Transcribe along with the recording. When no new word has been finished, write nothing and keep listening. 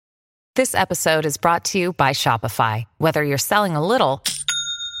This episode is brought to you by Shopify. Whether you're selling a little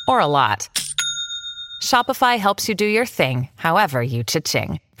or a lot, Shopify helps you do your thing, however you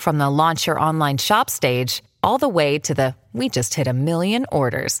cha-ching. From the launch your online shop stage, all the way to the we just hit 1 million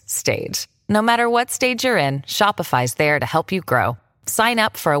orders stage. No matter what stage you're in, Shopify's there to help you grow. Sign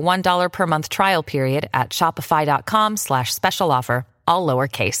up for a $1 per month trial period at shopify.com/special offer, all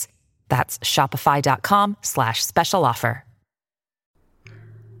lowercase. That's shopify.com/special offer.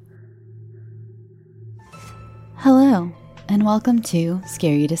 Hello, and welcome to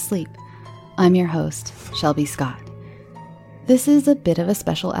Scare You to Sleep. I'm your host, Shelby Scott. This is a bit of a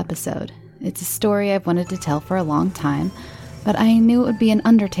special episode. It's a story I've wanted to tell for a long time, but I knew it would be an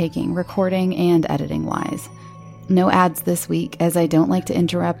undertaking recording and editing-wise. No ads this week, as I don't like to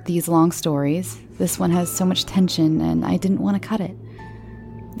interrupt these long stories. This one has so much tension, and I didn't want to cut it.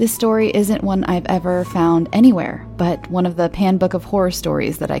 This story isn't one I've ever found anywhere, but one of the Pan Book of Horror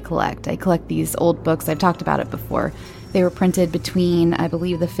stories that I collect. I collect these old books. I've talked about it before. They were printed between, I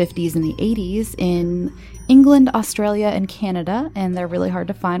believe, the 50s and the 80s in England, Australia, and Canada, and they're really hard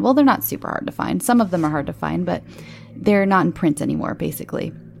to find. Well, they're not super hard to find. Some of them are hard to find, but they're not in print anymore,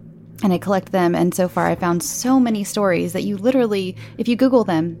 basically. And I collect them, and so far I found so many stories that you literally, if you Google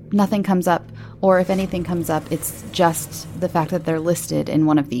them, nothing comes up, or if anything comes up, it's just the fact that they're listed in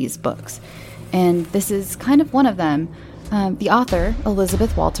one of these books. And this is kind of one of them. The author,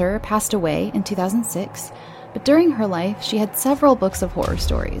 Elizabeth Walter, passed away in 2006, but during her life, she had several books of horror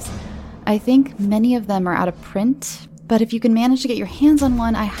stories. I think many of them are out of print, but if you can manage to get your hands on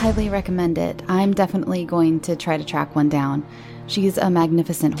one, I highly recommend it. I'm definitely going to try to track one down. She's a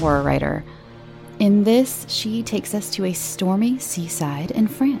magnificent horror writer. In this, she takes us to a stormy seaside in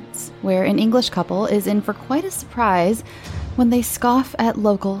France, where an English couple is in for quite a surprise when they scoff at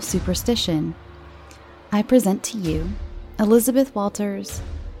local superstition. I present to you Elizabeth Walter's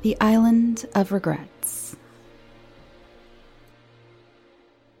The Island of Regrets.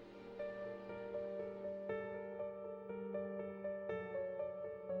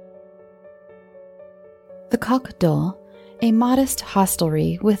 The Coq d'Or, a modest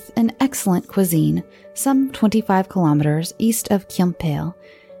hostelry with an excellent cuisine some 25 kilometers east of Quimper,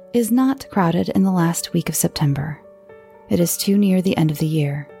 is not crowded in the last week of September. It is too near the end of the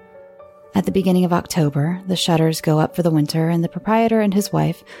year. At the beginning of October, the shutters go up for the winter and the proprietor and his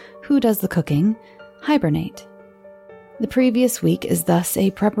wife, who does the cooking, hibernate. The previous week is thus a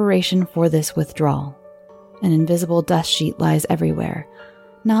preparation for this withdrawal. An invisible dust sheet lies everywhere,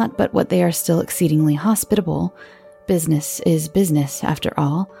 not but what they are still exceedingly hospitable. Business is business, after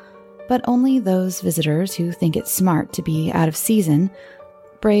all, but only those visitors who think it smart to be out of season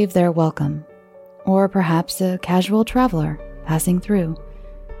brave their welcome, or perhaps a casual traveler passing through.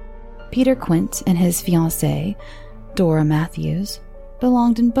 Peter Quint and his fiancée, Dora Matthews,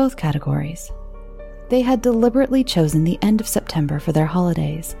 belonged in both categories. They had deliberately chosen the end of September for their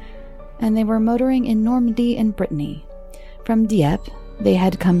holidays, and they were motoring in Normandy and Brittany. From Dieppe, they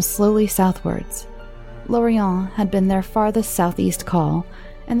had come slowly southwards. Lorient had been their farthest southeast call,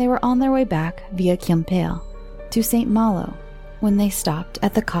 and they were on their way back via Quimper to St. Malo when they stopped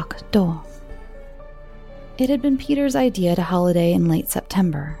at the Coq d'Or. It had been Peter's idea to holiday in late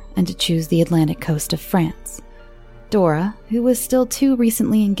September and to choose the Atlantic coast of France. Dora, who was still too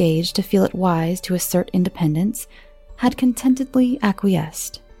recently engaged to feel it wise to assert independence, had contentedly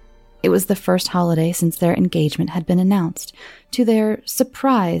acquiesced. It was the first holiday since their engagement had been announced to their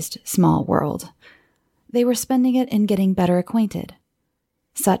surprised small world. They were spending it in getting better acquainted.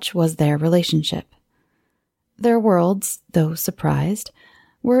 Such was their relationship. Their worlds, though surprised,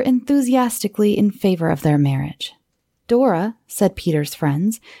 were enthusiastically in favor of their marriage. Dora, said Peter's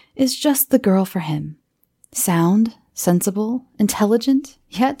friends, is just the girl for him. Sound, sensible, intelligent,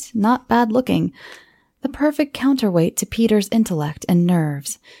 yet not bad-looking. The perfect counterweight to Peter's intellect and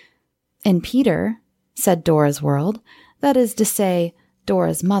nerves. And Peter, said Dora's world, that is to say,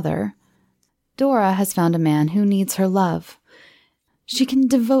 Dora's mother, Dora has found a man who needs her love. She can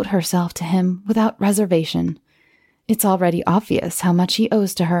devote herself to him without reservation. It's already obvious how much he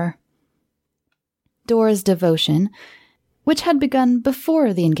owes to her. Dora's devotion, which had begun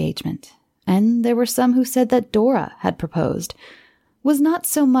before the engagement, and there were some who said that Dora had proposed, was not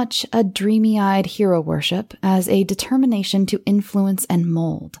so much a dreamy-eyed hero worship as a determination to influence and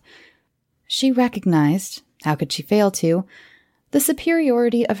mold. She recognized, how could she fail to, the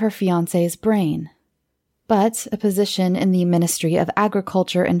superiority of her fiancé's brain. But a position in the Ministry of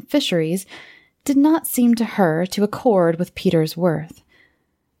Agriculture and Fisheries did not seem to her to accord with Peter's worth.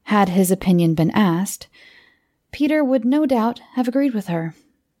 Had his opinion been asked, Peter would no doubt have agreed with her.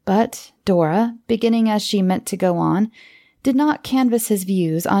 But Dora, beginning as she meant to go on, did not canvass his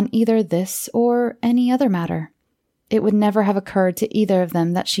views on either this or any other matter. It would never have occurred to either of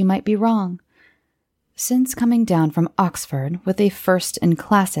them that she might be wrong. Since coming down from Oxford with a first in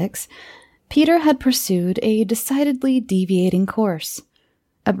classics, Peter had pursued a decidedly deviating course.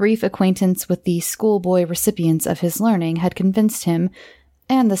 A brief acquaintance with the schoolboy recipients of his learning had convinced him,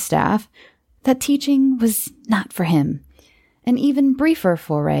 and the staff, that teaching was not for him. An even briefer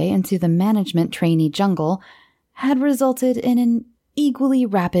foray into the management trainee jungle had resulted in an equally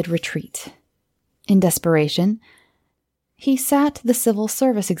rapid retreat. In desperation, he sat the civil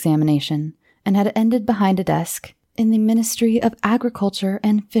service examination and had ended behind a desk in the Ministry of Agriculture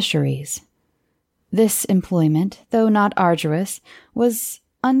and Fisheries. This employment, though not arduous, was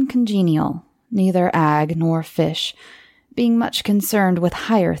uncongenial, neither ag nor fish, being much concerned with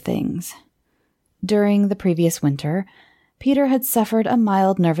higher things. During the previous winter, Peter had suffered a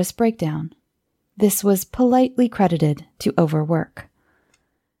mild nervous breakdown. This was politely credited to overwork.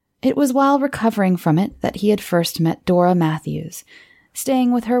 It was while recovering from it that he had first met Dora Matthews,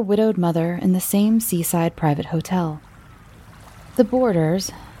 staying with her widowed mother in the same seaside private hotel. The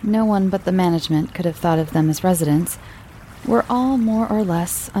boarders, no one but the management could have thought of them as residents, were all more or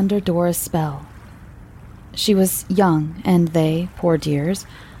less under Dora's spell. She was young, and they, poor dears,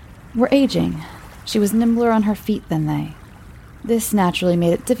 were aging. She was nimbler on her feet than they. This naturally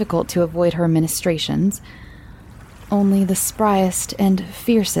made it difficult to avoid her ministrations. Only the spryest and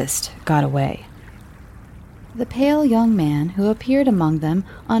fiercest got away. The pale young man who appeared among them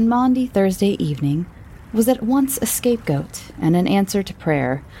on Maundy Thursday evening was at once a scapegoat and an answer to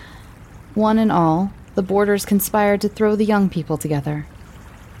prayer. One and all, the boarders conspired to throw the young people together.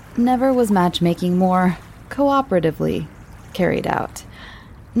 Never was matchmaking more cooperatively carried out.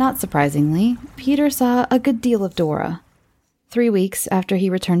 Not surprisingly, Peter saw a good deal of Dora. 3 weeks after he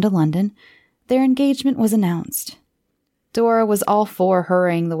returned to London, their engagement was announced. Dora was all for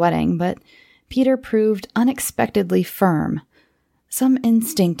hurrying the wedding, but Peter proved unexpectedly firm. Some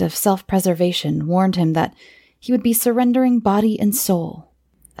instinct of self-preservation warned him that he would be surrendering body and soul.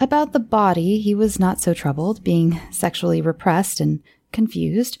 About the body he was not so troubled, being sexually repressed and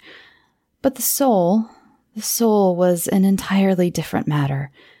confused, but the soul was an entirely different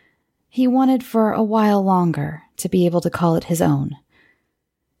matter. He wanted for a while longer to be able to call it his own.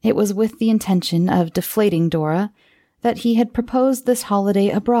 It was with the intention of deflating Dora that he had proposed this holiday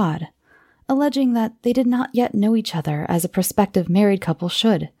abroad, alleging that they did not yet know each other as a prospective married couple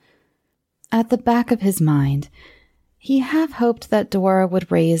should. At the back of his mind, he half hoped that Dora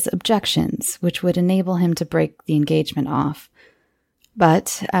would raise objections which would enable him to break the engagement off.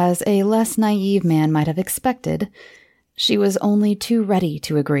 But, as a less naive man might have expected, she was only too ready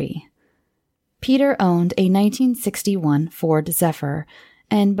to agree. Peter owned a 1961 Ford Zephyr,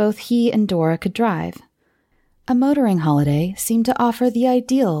 and both he and Dora could drive. A motoring holiday seemed to offer the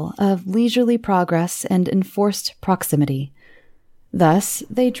ideal of leisurely progress and enforced proximity. Thus,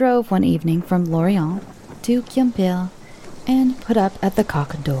 they drove one evening from Lorient to Quimper and put up at the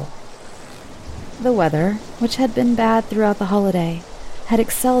Coq d'Or. The weather, which had been bad throughout the holiday, had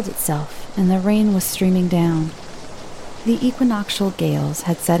excelled itself, and the rain was streaming down. The equinoctial gales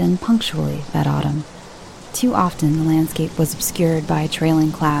had set in punctually that autumn. Too often the landscape was obscured by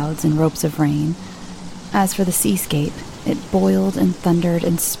trailing clouds and ropes of rain. As for the seascape, it boiled and thundered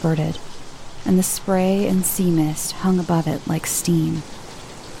and spurted, and the spray and sea mist hung above it like steam.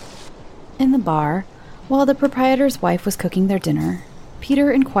 In the bar, while the proprietor's wife was cooking their dinner,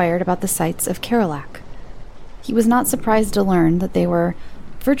 Peter inquired about the sights of Carillac. He was not surprised to learn that they were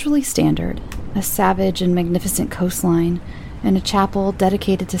virtually standard, a savage and magnificent coastline, and a chapel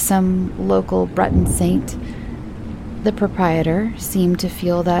dedicated to some local Breton saint. The proprietor seemed to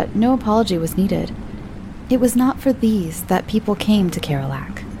feel that no apology was needed. It was not for these that people came to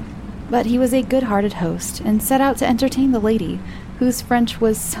Carillac, but he was a good-hearted host and set out to entertain the lady, whose French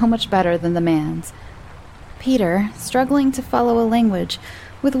was so much better than the man's. Peter, struggling to follow a language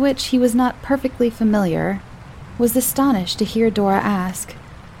with which he was not perfectly familiar, was astonished to hear Dora ask,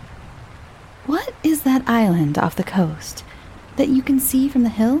 "What is that island off the coast that you can see from the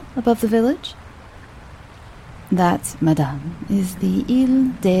hill above the village?" "That, madame, is the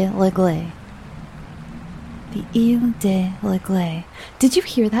Île de Réglet." The Île de Réglet. Did you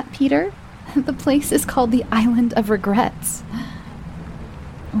hear that, Peter? The place is called the Island of Regrets.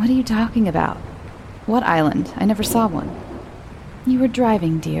 What are you talking about? What island? I never saw one. You were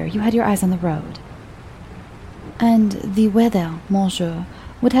driving, dear. You had your eyes on the road. And the weather, monsieur,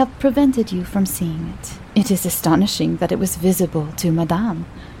 would have prevented you from seeing it. It is astonishing that it was visible to madame.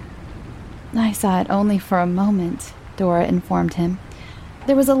 I saw it only for a moment, Dora informed him.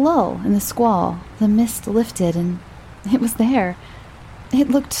 There was a lull in the squall, the mist lifted, and It was there. It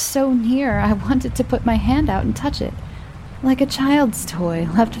looked so near I wanted to put my hand out and touch it, like a child's toy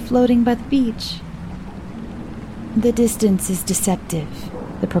left floating by the beach. The distance is deceptive,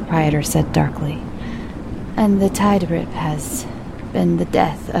 the proprietor said darkly, and the tide rip has been the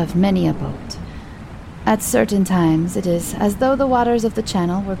death of many a boat. At certain times, it is as though the waters of the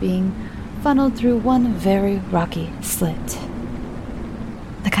channel were being funneled through one very rocky slit.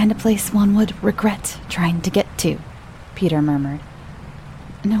 The kind of place one would regret trying to get to, Peter murmured.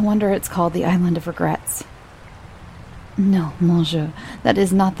 No wonder it's called the Island of Regrets. No, monsieur, that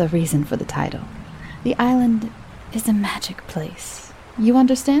is not the reason for the title. The island is a magic place. You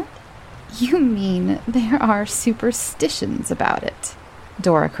understand? You mean there are superstitions about it,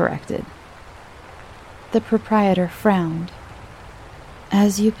 Dora corrected. The proprietor frowned.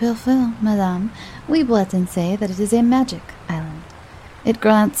 As you prefer, madame. We Bretons say that it is a magic island. It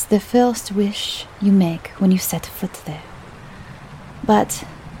grants the first wish you make when you set foot there. But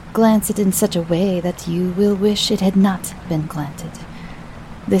glance it in such a way that you will wish it had not been granted.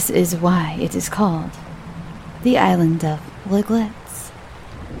 This is why it is called the Island of Regrets.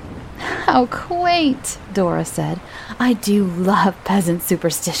 How quaint, Dora said. I do love peasant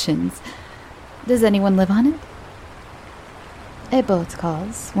superstitions. Does anyone live on it? A boat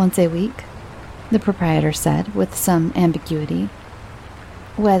calls once a week, the proprietor said with some ambiguity.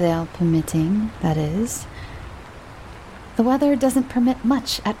 Weather permitting, that is. The weather doesn't permit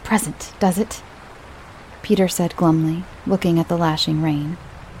much at present, does it? Peter said glumly, looking at the lashing rain.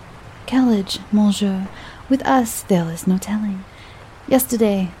 Carriage, monsieur. With us there is no telling.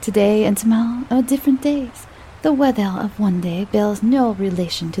 Yesterday, today, and tomorrow are different days. The weather of one day bears no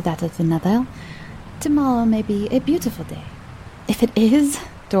relation to that of another. Tomorrow may be a beautiful day. If it is,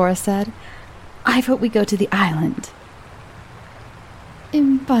 Dora said, I vote we go to the island.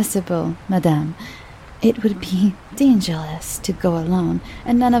 Impossible, madame. It would be dangerous to go alone,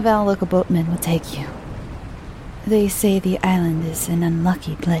 and none of our local boatmen will take you. They say the island is an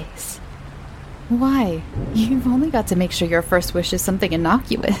unlucky place. Why? You've only got to make sure your first wish is something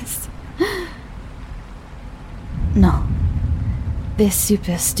innocuous. No. This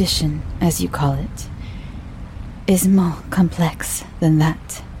superstition, as you call it, is more complex than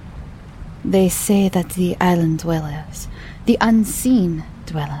that. They say that the island dwellers, the unseen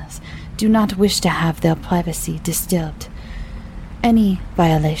dwellers, do not wish to have their privacy disturbed. Any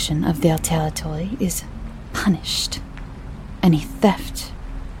violation of their territory is punished. Any theft,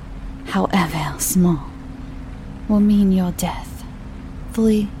 however small, will mean your death.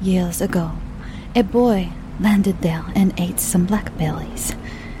 3 years ago, a boy landed there and ate some blackberries.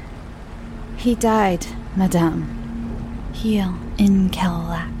 He died, madame, here in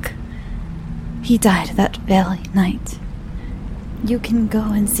Kerouac. He died that very night. You can go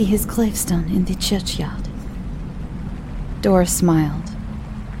and see his gravestone in the churchyard. Dora smiled.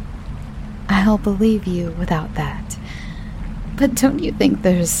 I'll believe you without that. But don't you think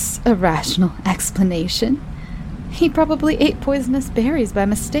there's a rational explanation? He probably ate poisonous berries by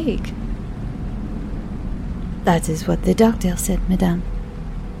mistake. That is what the doctor said, madame.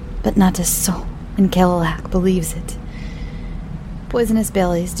 But not a soul in Kerouac believes it. Poisonous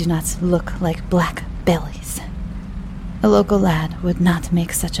berries do not look like black berries. A local lad would not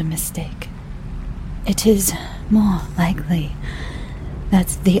make such a mistake. It is more likely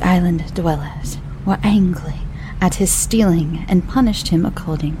that the island dwellers were angry at his stealing and punished him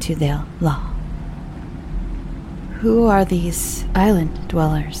according to their law. Who are these island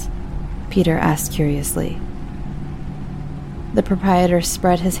dwellers? Peter asked curiously. The proprietor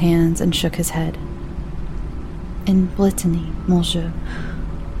spread his hands and shook his head. In Brittany, monsieur,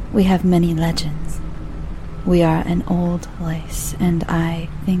 we have many legends. We are an old race, and I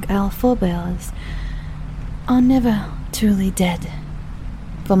think our forebears are never truly dead.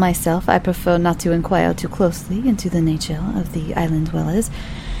 For myself, I prefer not to inquire too closely into the nature of the island dwellers,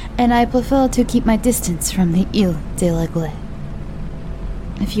 and I prefer to keep my distance from the Ile de Regret.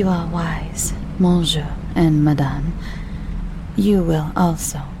 If you are wise, monsieur and madame, you will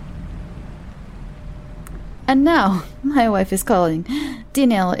also. And now, my wife is calling.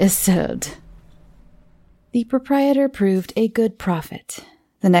 Dinner is served. The proprietor proved a good prophet.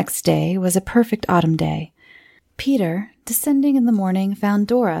 The next day was a perfect autumn day. Peter, descending in the morning, found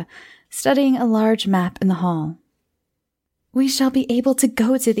Dora studying a large map in the hall. We shall be able to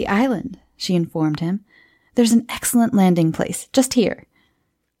go to the island, she informed him. There's an excellent landing place, just here.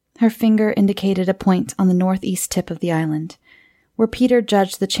 Her finger indicated a point on the northeast tip of the island, where Peter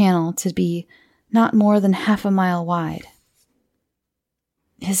judged the channel to be not more than half a mile wide.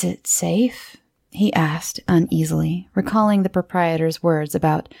 Is it safe? He asked uneasily, recalling the proprietor's words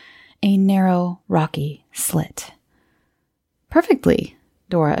about a narrow, rocky slit. Perfectly,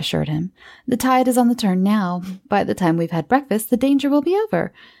 Dora assured him. The tide is on the turn now. By the time we've had breakfast, the danger will be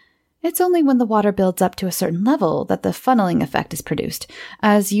over. It's only when the water builds up to a certain level that the funneling effect is produced.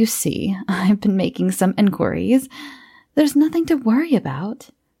 As you see, I've been making some inquiries. There's nothing to worry about.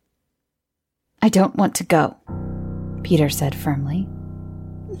 I don't want to go, Peter said firmly.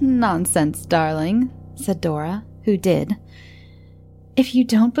 Nonsense, darling, said Dora, who did. If you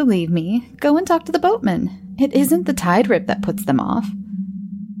don't believe me, go and talk to the boatmen. It isn't the tide rip that puts them off.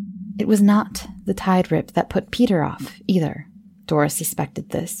 It was not the tide rip that put Peter off, either. Dora suspected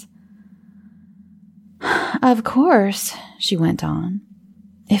this. Of course, she went on,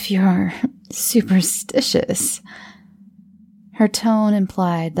 if you're superstitious. Her tone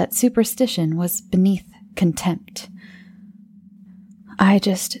implied that superstition was beneath contempt. I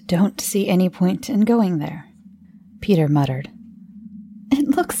just don't see any point in going there, Peter muttered.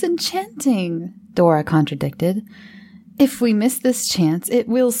 It looks enchanting, Dora contradicted. If we miss this chance, it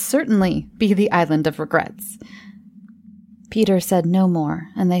will certainly be the Island of Regrets. Peter said no more,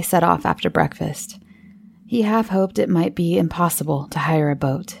 and they set off after breakfast. He half hoped it might be impossible to hire a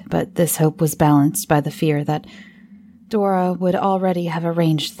boat, but this hope was balanced by the fear that Dora would already have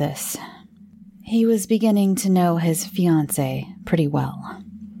arranged this. He was beginning to know his fiancée pretty well.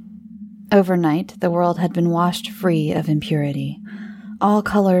 Overnight, the world had been washed free of impurity. All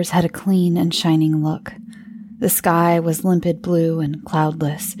colors had a clean and shining look. The sky was limpid blue and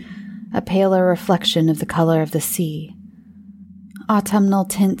cloudless, a paler reflection of the color of the sea. Autumnal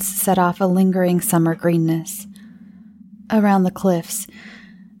tints set off a lingering summer greenness. Around the cliffs,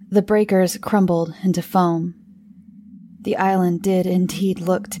 the breakers crumbled into foam. The island did indeed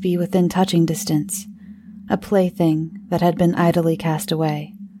look to be within touching distance, a plaything that had been idly cast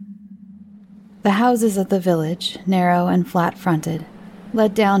away. The houses of the village, narrow and flat-fronted,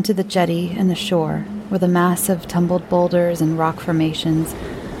 led down to the jetty and the shore, where the mass of tumbled boulders and rock formations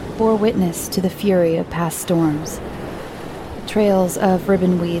bore witness to the fury of past storms. Trails of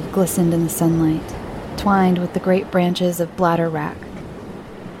ribbonweed glistened in the sunlight, twined with the great branches of bladderwrack.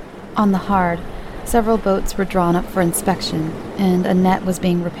 On the Hard, several boats were drawn up for inspection, and a net was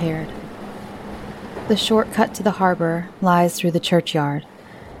being repaired. The short cut to the harbor lies through the churchyard,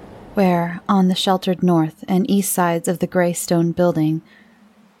 where, on the sheltered north and east sides of the gray stone building,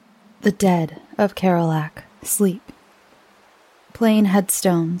 the dead of Carolac sleep. Plain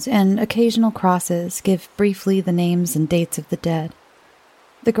headstones and occasional crosses give briefly the names and dates of the dead.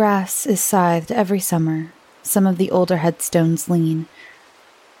 The grass is scythed every summer, some of the older headstones lean.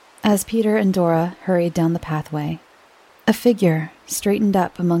 As Peter and Dora hurried down the pathway, a figure straightened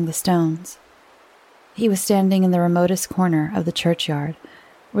up among the stones. He was standing in the remotest corner of the churchyard,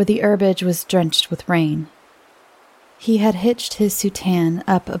 where the herbage was drenched with rain. He had hitched his soutane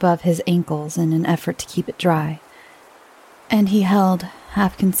up above his ankles in an effort to keep it dry, and he held,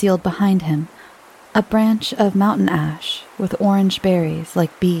 half concealed behind him, a branch of mountain ash with orange berries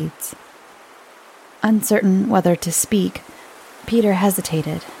like beads. Uncertain whether to speak, Peter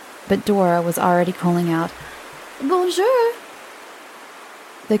hesitated, but Dora was already calling out, Bonjour!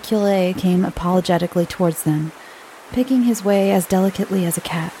 The curé came apologetically towards them, picking his way as delicately as a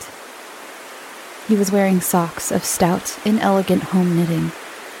cat. He was wearing socks of stout, inelegant home knitting.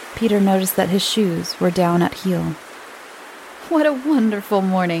 Peter noticed that his shoes were down at heel. What a wonderful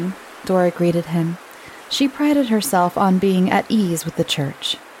morning, Dora greeted him. She prided herself on being at ease with the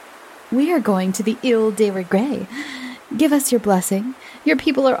church. We are going to the Ile de Regret. Give us your blessing. Your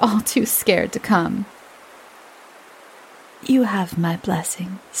people are all too scared to come. You have my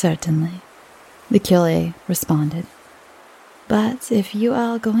blessing, certainly, the curé responded. But if you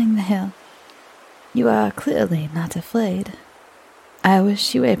are going the hill, you are clearly not afraid. I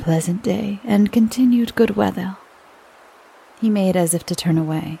wish you a pleasant day and continued good weather. He made as if to turn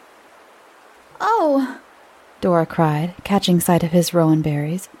away. Oh, Dora cried, catching sight of his rowan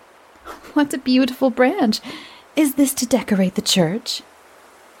berries. What a beautiful branch! Is this to decorate the church?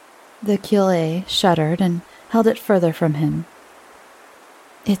 The curé shuddered and held it further from him.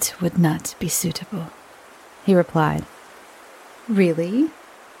 It would not be suitable, he replied. Really?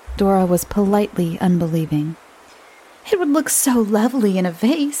 Dora was politely unbelieving. It would look so lovely in a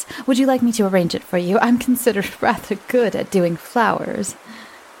vase. Would you like me to arrange it for you? I'm considered rather good at doing flowers.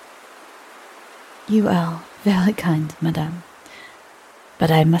 You are very kind, madame, but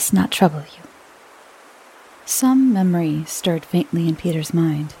I must not trouble you. Some memory stirred faintly in Peter's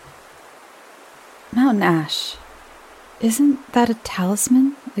mind. Mountain ash. Isn't that a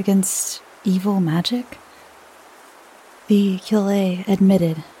talisman against evil magic? The curé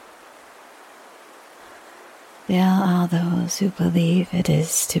admitted. There are those who believe it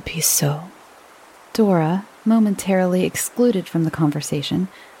is to be so. Dora, momentarily excluded from the conversation,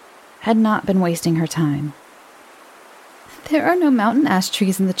 had not been wasting her time. "There are no mountain ash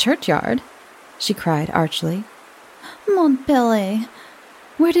trees in the churchyard," she cried archly. "Montpellier,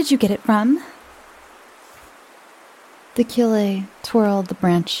 where did you get it from?" The curé twirled the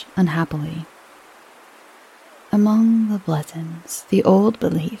branch unhappily. "Among the Bletons, the old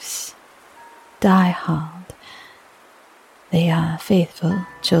beliefs die hard. They are faithful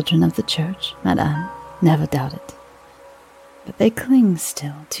children of the church, madame, never doubt it. But they cling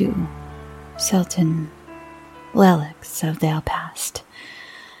still to certain relics of their past.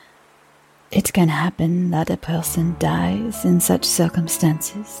 It can happen that a person dies in such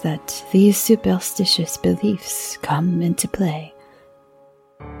circumstances that these superstitious beliefs come into play.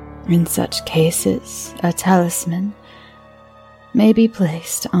 In such cases, a talisman may be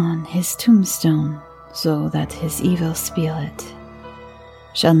placed on his tombstone so that his evil spirit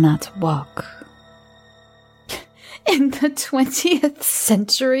shall not walk." "In the 20th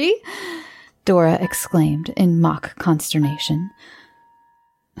century?" Dora exclaimed in mock consternation.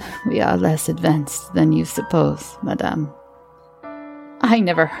 "We are less advanced than you suppose, madame." "I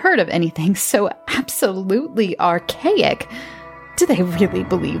never heard of anything so absolutely archaic. Do they really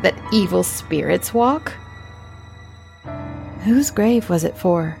believe that evil spirits walk?" "Whose grave was it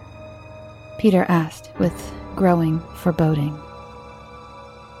for?" Peter asked with growing foreboding.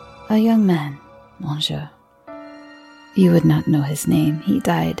 "A young man, monsieur. You would not know his name. He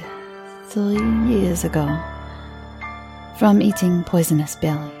died 3 years ago from eating poisonous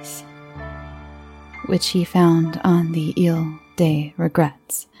berries, which he found on the Ile des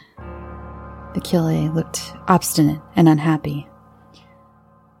Regrets." The curé looked obstinate and unhappy.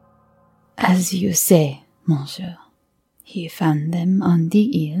 "As you say, monsieur, he found them on the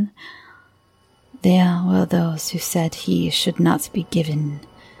Ile. There were those who said he should not be given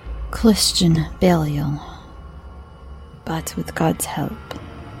Christian burial. But with God's help,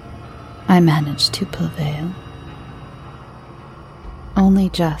 I managed to prevail." Only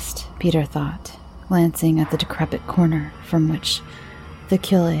just, Peter thought, glancing at the decrepit corner from which the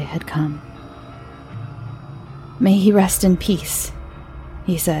curé had come. "May he rest in peace,"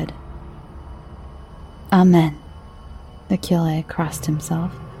 he said. "Amen." The curé crossed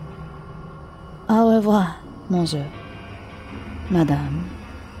himself. "Au revoir, monsieur, madame."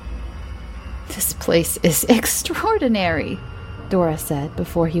 "This place is extraordinary," Dora said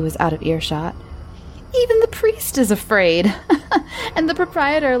before he was out of earshot. "Even the priest is afraid. And the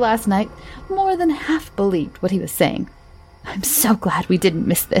proprietor last night more than half believed what he was saying. I'm so glad we didn't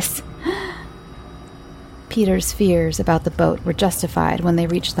miss this." Peter's fears about the boat were justified when they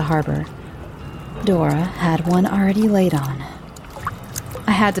reached the harbor. Dora had one already laid on.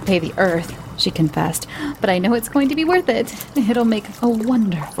 "I had to pay the earth," she confessed, "but I know it's going to be worth it. It'll make a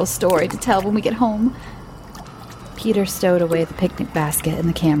wonderful story to tell when we get home." Peter stowed away the picnic basket and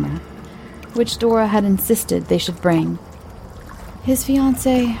the camera, which Dora had insisted they should bring. His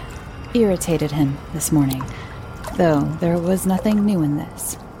fiancée irritated him this morning, though there was nothing new in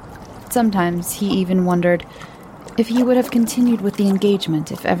this. Sometimes he even wondered if he would have continued with the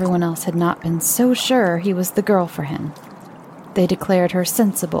engagement if everyone else had not been so sure he was the girl for him. They declared her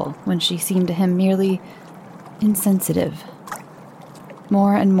sensible when she seemed to him merely insensitive.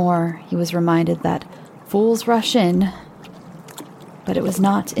 More and more he was reminded that fools rush in, but it was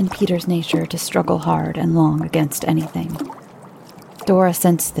not in Peter's nature to struggle hard and long against anything. Dora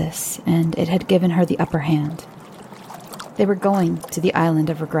sensed this, and it had given her the upper hand. They were going to the Island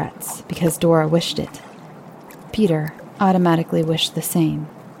of Regrets because Dora wished it. Peter automatically wished the same.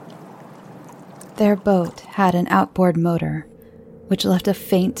 Their boat had an outboard motor, which left a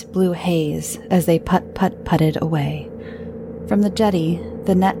faint blue haze as they putted away. From the jetty,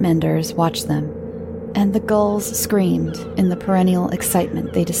 the net menders watched them, and the gulls screamed in the perennial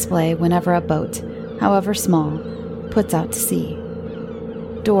excitement they display whenever a boat, however small, puts out to sea.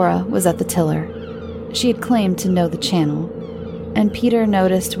 Dora was at the tiller. She had claimed to know the channel, and Peter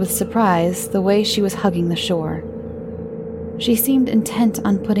noticed with surprise the way she was hugging the shore. She seemed intent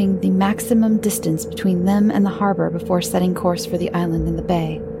on putting the maximum distance between them and the harbor before setting course for the island in the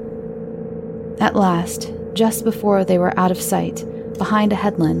bay. At last, just before they were out of sight, behind a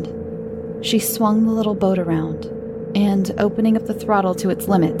headland, she swung the little boat around, and, opening up the throttle to its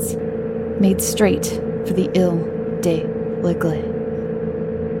limits, made straight for the Ile des Regrets.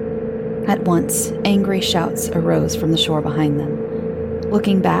 At once, angry shouts arose from the shore behind them.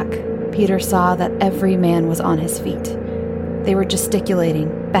 Looking back, Peter saw that every man was on his feet. They were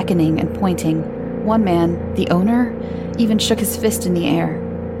gesticulating, beckoning, and pointing. One man, the owner, even shook his fist in the air.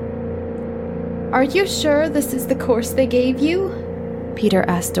 "Are you sure this is the course they gave you?" Peter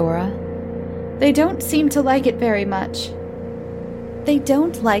asked Dora. They don't seem to like it very much. They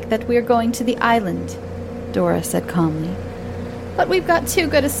don't like that we're going to the island, Dora said calmly. But we've got too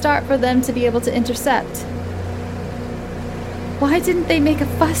good a start for them to be able to intercept. Why didn't they make a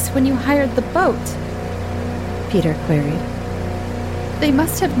fuss when you hired the boat? Peter queried. They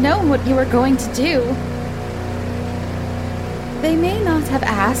must have known what you were going to do. They may not have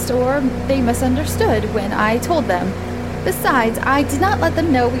asked, or they misunderstood when I told them. Besides, I did not let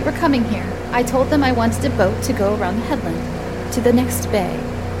them know we were coming here. I told them I wanted a boat to go around the headland, to the next bay.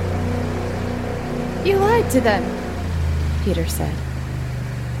 You lied to them, Peter said.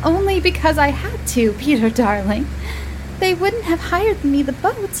 Only because I had to, Peter darling. They wouldn't have hired me the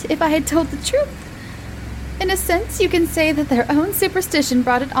boat if I had told the truth. In a sense, you can say that their own superstition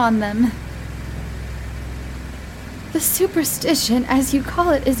brought it on them. The superstition, as you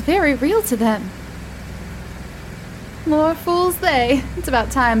call it, is very real to them. More fools they. It's about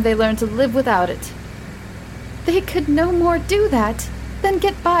time they learned to live without it. They could no more do that than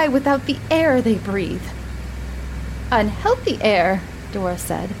get by without the air they breathe. Unhealthy air, Dora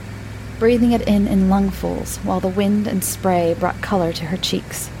said, breathing it in lungfuls while the wind and spray brought color to her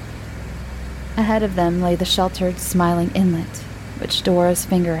cheeks. Ahead of them lay the sheltered, smiling inlet, which Dora's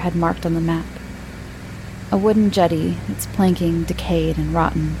finger had marked on the map. A wooden jetty, its planking decayed and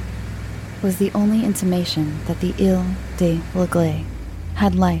rotten, was the only intimation that the Île de l'Aigle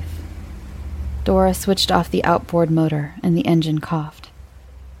had life. Dora switched off the outboard motor and the engine coughed.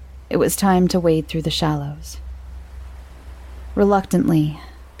 It was time to wade through the shallows. Reluctantly,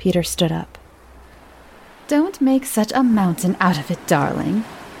 Peter stood up. Don't make such a mountain out of it, darling,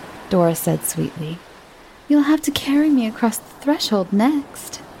 Dora said sweetly. You'll have to carry me across the threshold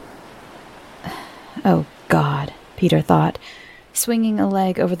next. Oh, God, Peter thought, swinging a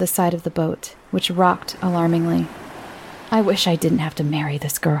leg over the side of the boat, which rocked alarmingly. I wish I didn't have to marry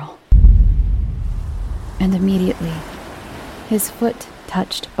this girl. And immediately, his foot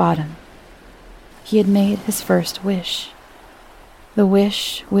touched bottom. He had made his first wish. The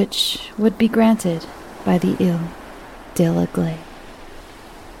wish which would be granted by the Île de l'Aigle.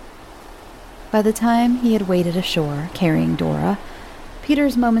 By the time he had waded ashore, carrying Dora,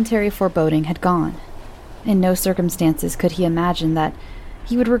 Peter's momentary foreboding had gone. In no circumstances could he imagine that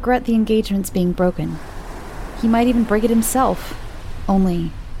he would regret the engagements being broken. He might even break it himself.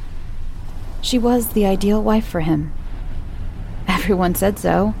 Only, she was the ideal wife for him. Everyone said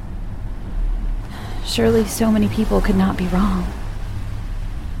so. Surely so many people could not be wrong.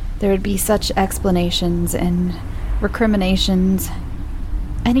 There would be such explanations and recriminations.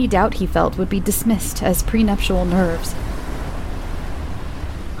 Any doubt he felt would be dismissed as prenuptial nerves.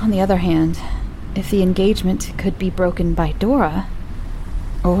 On the other hand, if the engagement could be broken by Dora,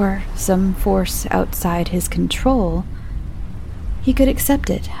 or some force outside his control, he could accept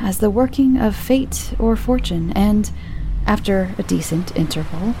it as the working of fate or fortune and, after a decent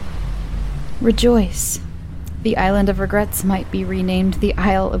interval, rejoice. The Island of Regrets might be renamed the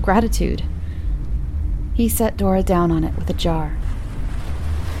Isle of Gratitude. He set Dora down on it with a jar.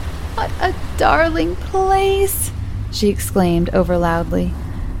 What a darling place, she exclaimed over loudly.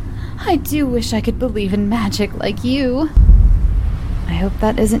 I do wish I could believe in magic like you. I hope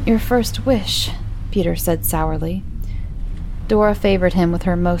that isn't your first wish, Peter said sourly. Dora favored him with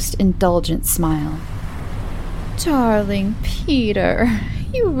her most indulgent smile. Darling Peter,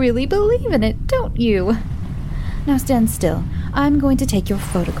 you really believe in it, don't you? Now stand still. I'm going to take your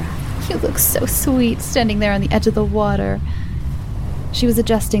photograph. You look so sweet standing there on the edge of the water. She was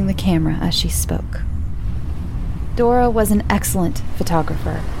adjusting the camera as she spoke. Dora was an excellent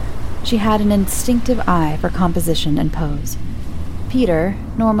photographer. She had an instinctive eye for composition and pose. Peter,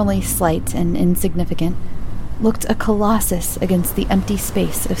 normally slight and insignificant, looked a colossus against the empty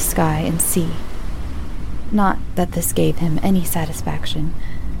space of sky and sea. Not that this gave him any satisfaction,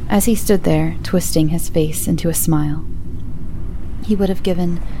 as he stood there, twisting his face into a smile. He would have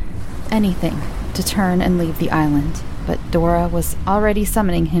given anything to turn and leave the island, but Dora was already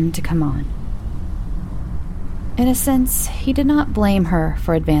summoning him to come on. In a sense, he did not blame her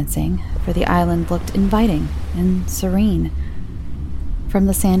for advancing, for the island looked inviting and serene. From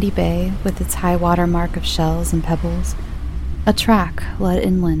the sandy bay, with its high water mark of shells and pebbles, a track led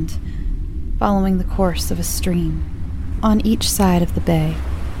inland, following the course of a stream. On each side of the bay,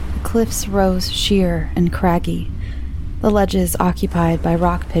 the cliffs rose sheer and craggy, the ledges occupied by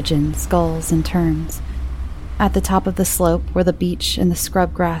rock pigeons, gulls, and terns. At the top of the slope, where the beach and the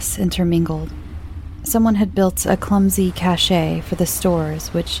scrub grass intermingled, someone had built a clumsy cache for the stores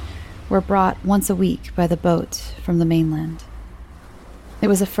which were brought once a week by the boat from the mainland. It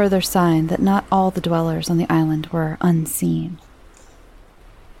was a further sign that not all the dwellers on the island were unseen.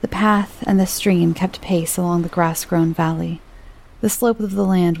 The path and the stream kept pace along the grass-grown valley. The slope of the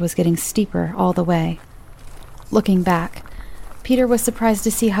land was getting steeper all the way. Looking back, Peter was surprised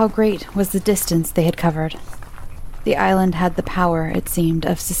to see how great was the distance they had covered. The island had the power, it seemed,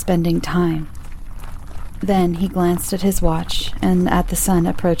 of suspending time. Then he glanced at his watch and at the sun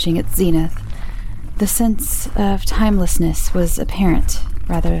approaching its zenith. The sense of timelessness was apparent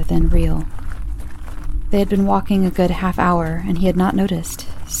rather than real. They had been walking a good half hour, and he had not noticed,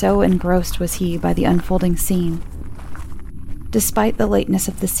 so engrossed was he by the unfolding scene. Despite the lateness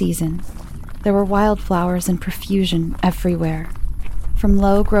of the season, there were wildflowers in profusion everywhere. From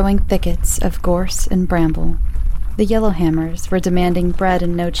low-growing thickets of gorse and bramble, the yellowhammers were demanding bread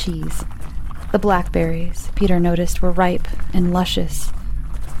and no cheese. The blackberries, Peter noticed, were ripe and luscious.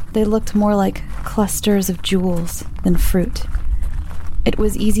 They looked more like clusters of jewels than fruit. It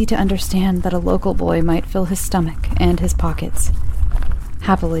was easy to understand that a local boy might fill his stomach and his pockets.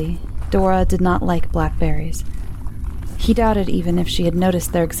 Happily, Dora did not like blackberries. He doubted even if she had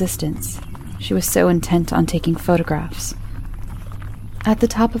noticed their existence. She was so intent on taking photographs. At the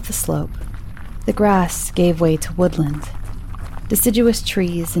top of the slope, the grass gave way to woodland, deciduous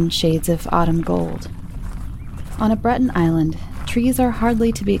trees in shades of autumn gold. On a Breton island, trees are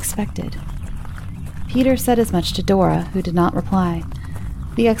hardly to be expected. Peter said as much to Dora, who did not reply.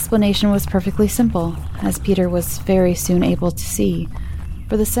 The explanation was perfectly simple, as Peter was very soon able to see,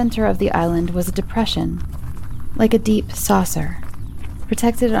 for the center of the island was a depression, like a deep saucer,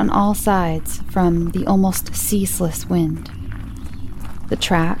 protected on all sides from the almost ceaseless wind. The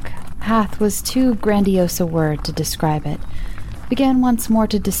path was too grandiose a word to describe it, began once more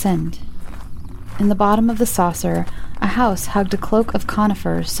to descend. In the bottom of the saucer, a house hugged a cloak of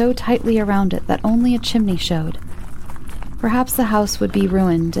conifers so tightly around it that only a chimney showed. Perhaps the house would be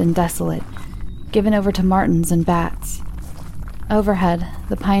ruined and desolate, given over to martins and bats. Overhead,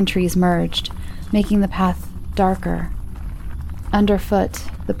 the pine trees merged, making the path darker. Underfoot,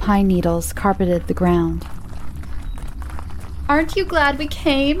 the pine needles carpeted the ground. "Aren't you glad we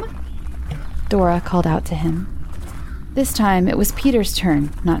came?" Dora called out to him. This time it was Peter's turn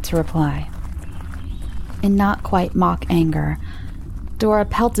not to reply. In not quite mock anger, Dora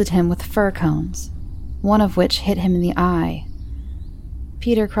pelted him with fir cones, one of which hit him in the eye.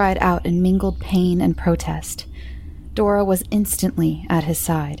 Peter cried out in mingled pain and protest. Dora was instantly at his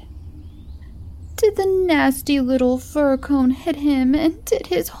side. "Did the nasty little fir cone hit him, and did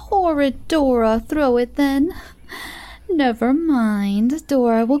his horrid Dora throw it then? Never mind,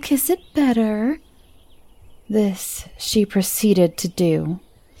 Dora will kiss it better." This she proceeded to do.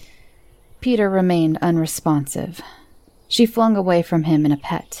 Peter remained unresponsive. She flung away from him in a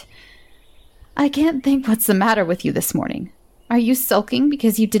pet. "I can't think what's the matter with you this morning. Are you sulking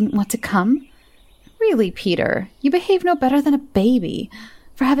because you didn't want to come? Really, Peter, you behave no better than a baby.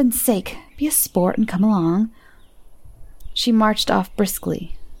 For heaven's sake, be a sport and come along." She marched off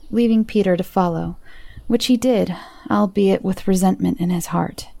briskly, leaving Peter to follow, which he did, albeit with resentment in his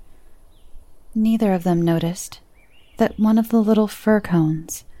heart. Neither of them noticed that one of the little fir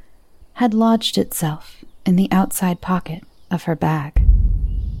cones had lodged itself in the outside pocket of her bag.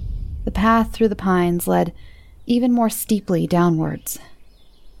 The path through the pines led even more steeply downwards.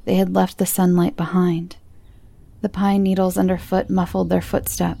 They had left the sunlight behind. The pine needles underfoot muffled their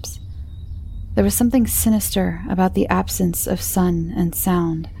footsteps. There was something sinister about the absence of sun and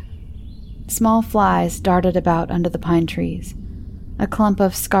sound. Small flies darted about under the pine trees. A clump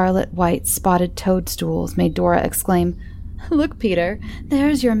of scarlet-white spotted toadstools made Dora exclaim, "Look, Peter,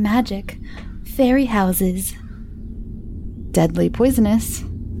 there's your magic. Fairy houses." "Deadly poisonous,"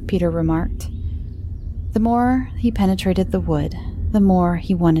 Peter remarked. The more he penetrated the wood, the more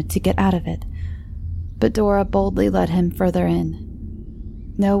he wanted to get out of it. But Dora boldly led him further in.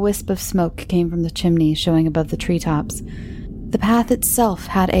 No wisp of smoke came from the chimney showing above the treetops. The path itself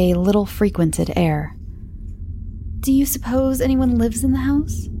had a little frequented air. "Do you suppose anyone lives in the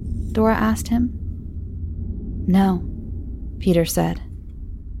house?" Dora asked him. "No," Peter said,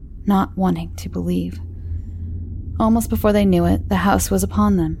 not wanting to believe. Almost before they knew it, the house was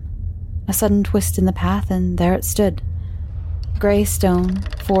upon them. A sudden twist in the path, and there it stood. Gray stone,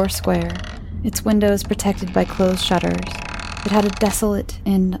 4 square, its windows protected by closed shutters. It had a desolate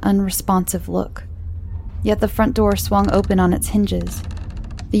and unresponsive look. Yet the front door swung open on its hinges.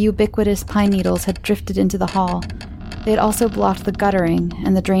 The ubiquitous pine needles had drifted into the hall. They had also blocked the guttering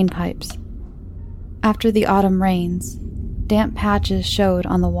and the drain pipes. After the autumn rains, damp patches showed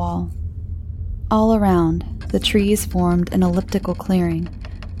on the wall. All around, the trees formed an elliptical clearing,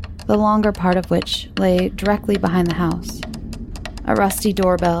 the longer part of which lay directly behind the house. A rusty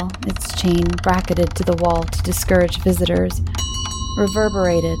doorbell, its chain bracketed to the wall to discourage visitors,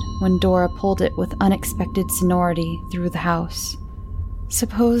 reverberated when Dora pulled it with unexpected sonority through the house.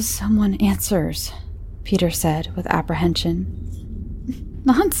 "Suppose someone answers," Peter said with apprehension.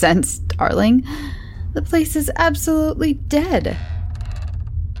 "Nonsense, darling. The place is absolutely dead."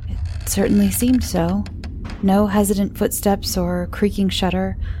 It certainly seemed so. No hesitant footsteps or creaking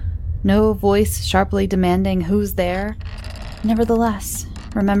shutter. No voice sharply demanding who's there. Nevertheless,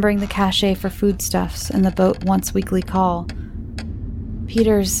 remembering the cachet for foodstuffs and the boat once weekly call,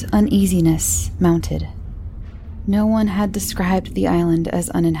 Peter's uneasiness mounted. No one had described the island as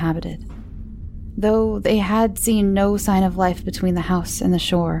uninhabited, though they had seen no sign of life between the house and the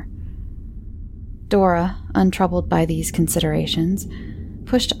shore. Dora, untroubled by these considerations,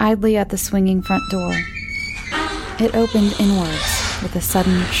 pushed idly at the swinging front door. It opened inwards with a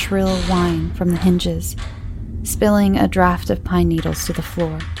sudden shrill whine from the hinges, spilling a draft of pine needles to the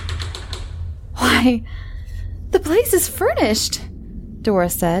floor. "Why, the place is furnished," Dora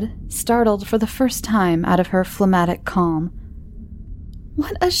said, startled for the first time out of her phlegmatic calm.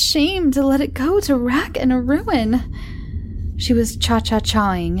 "What a shame to let it go to rack and ruin." She was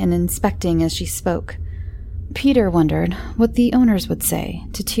cha-cha-chaing and inspecting as she spoke. Peter wondered what the owners would say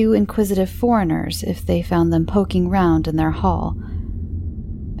to two inquisitive foreigners if they found them poking round in their hall.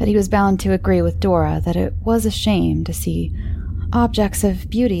 But he was bound to agree with Dora that it was a shame to see objects of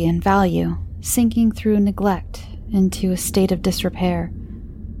beauty and value sinking through neglect into a state of disrepair.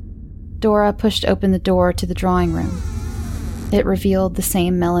 Dora pushed open the door to the drawing room. It revealed the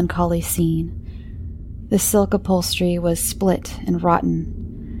same melancholy scene. The silk upholstery was split and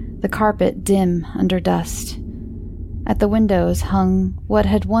rotten, the carpet dim under dust. At the windows hung what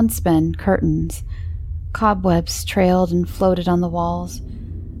had once been curtains. Cobwebs trailed and floated on the walls,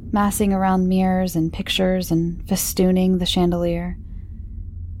 massing around mirrors and pictures and festooning the chandelier.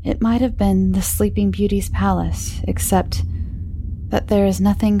 It might have been the Sleeping Beauty's palace, except that there is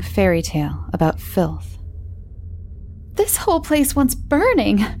nothing fairy tale about filth. "This whole place wants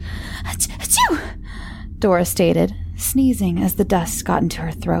burning! Achoo!" Dora stated, sneezing as the dust got into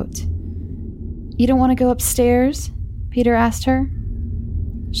her throat. "You don't want to go upstairs?" Peter asked her.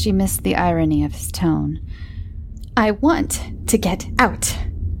 She missed the irony of his tone. "I want to get out,"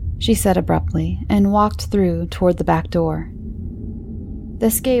 she said abruptly, and walked through toward the back door.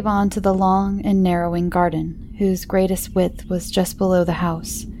 This gave on to the long and narrowing garden, whose greatest width was just below the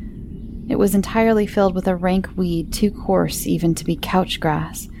house. It was entirely filled with a rank weed too coarse even to be couch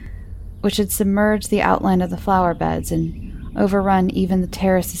grass, which had submerged the outline of the flower beds and overrun even the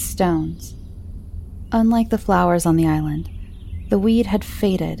terrace's stones. Unlike the flowers on the island, the weed had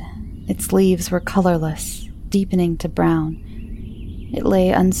faded. Its leaves were colorless, deepening to brown. It lay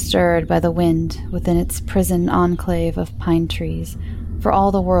unstirred by the wind within its prison enclave of pine trees, for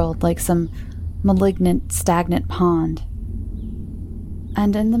all the world like some malignant, stagnant pond.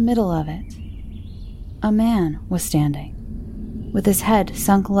 And in the middle of it, a man was standing, with his head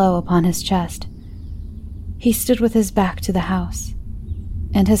sunk low upon his chest. He stood with his back to the house,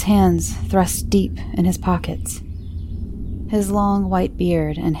 and his hands thrust deep in his pockets. His long white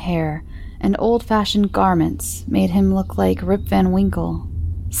beard and hair and old-fashioned garments made him look like Rip Van Winkle,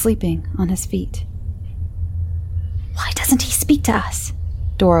 sleeping on his feet. "Why doesn't he speak to us?"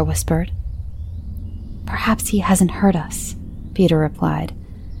 Dora whispered. "Perhaps he hasn't heard us," Peter replied.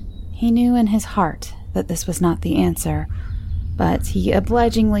 He knew in his heart that this was not the answer, but he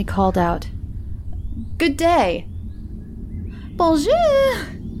obligingly called out, "Good day." "Bonjour,"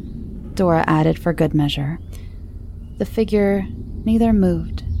 Dora added for good measure. The figure neither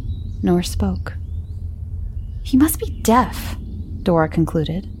moved nor spoke. "He must be deaf," Dora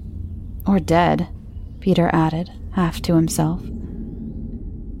concluded. "Or dead," Peter added, half to himself.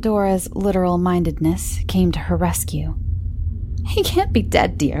 Dora's literal-mindedness came to her rescue. "He can't be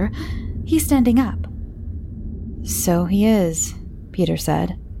dead, dear. He's standing up." "So he is," Peter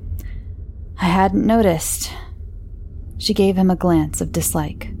said. "I hadn't noticed." She gave him a glance of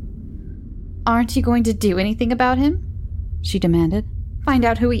dislike. "Aren't you going to do anything about him?" she demanded. "Find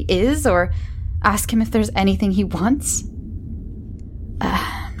out who he is, or ask him if there's anything he wants?"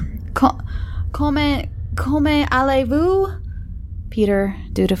 Comment allez-vous?" Peter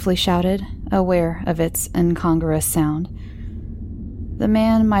dutifully shouted, aware of its incongruous sound. The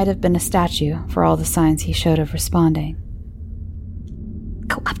man might have been a statue for all the signs he showed of responding.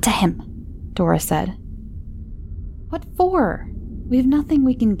 "Go up to him," Dora said. "What for? We've nothing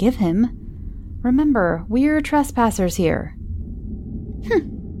we can give him. Remember, we're trespassers here."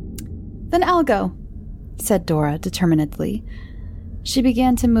 "Then I'll go," said Dora determinedly. She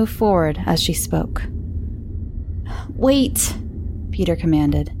began to move forward as she spoke. "Wait," Peter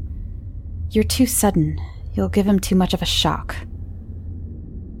commanded. "You're too sudden. You'll give him too much of a shock."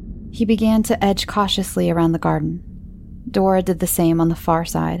 He began to edge cautiously around the garden. Dora did the same on the far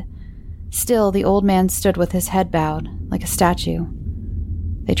side. Still, the old man stood with his head bowed, like a statue.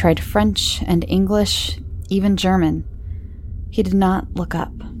 They tried French and English, even German. He did not look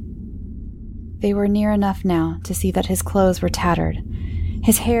up. They were near enough now to see that his clothes were tattered.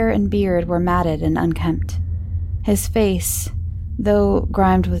 His hair and beard were matted and unkempt. His face, though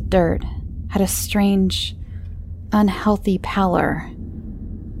grimed with dirt, had a strange, unhealthy pallor.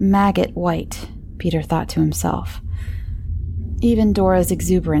 Maggot white, Peter thought to himself. Even Dora's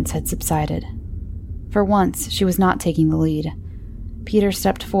exuberance had subsided. For once, she was not taking the lead. Peter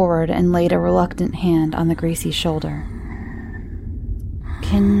stepped forward and laid a reluctant hand on the greasy shoulder.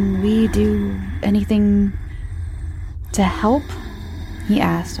 "Can we do anything to help?" he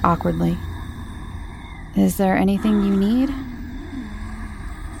asked awkwardly. "Is there anything you need?"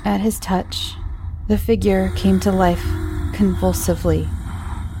 At his touch, the figure came to life convulsively,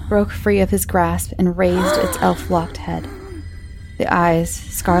 broke free of his grasp and raised its elf-locked head. The eyes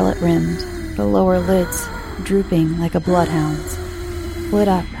scarlet-rimmed, the lower lids drooping like a bloodhound's, lit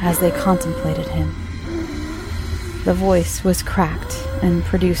up as they contemplated him. The voice was cracked and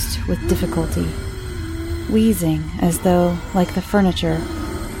produced with difficulty, wheezing as though, like the furniture,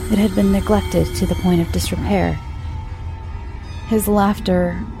 it had been neglected to the point of disrepair. His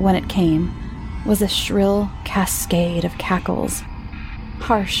laughter, when it came, was a shrill cascade of cackles,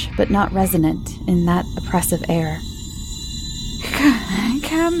 harsh but not resonant in that oppressive air.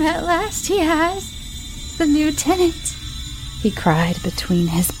 Come at last, he has. The new tenant, he cried between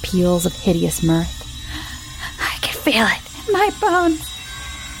his peals of hideous mirth. I can feel it in my bones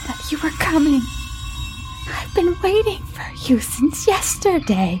that you were coming. I've been waiting for you since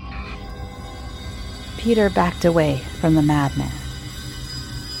yesterday. Peter backed away from the madman.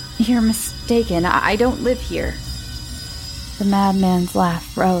 You're mistaken. I don't live here. The madman's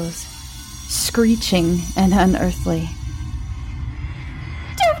laugh rose, screeching and unearthly.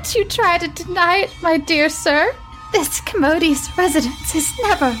 Don't you try to deny it, my dear sir. This commodious residence is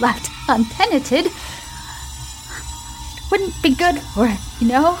never left untenanted. It wouldn't be good for it, you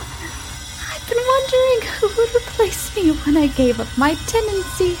know. I've been wondering who would replace me when I gave up my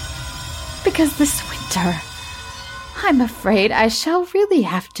tenancy. Because this winter, I'm afraid I shall really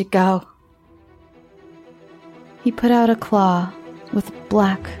have to go. He put out a claw with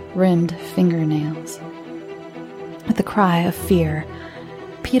black-rimmed fingernails. With a cry of fear,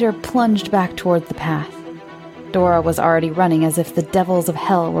 Peter plunged back toward the path. Dora was already running as if the devils of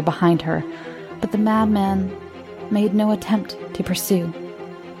hell were behind her, but the madman made no attempt to pursue.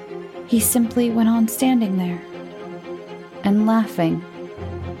 He simply went on standing there and laughing.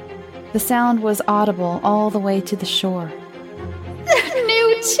 The sound was audible all the way to the shore. The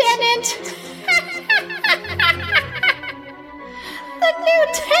new tenant! The new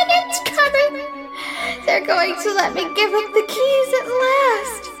tenant's coming! They're going to let me give up the keys at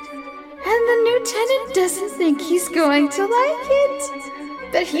last! And the new tenant doesn't think he's going to like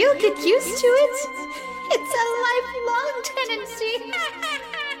it. But he'll get used to it. It's a lifelong tenancy.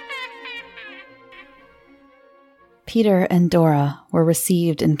 Peter and Dora were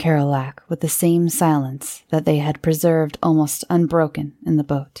received in Kerelak with the same silence that they had preserved almost unbroken in the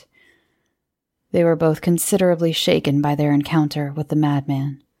boat. They were both considerably shaken by their encounter with the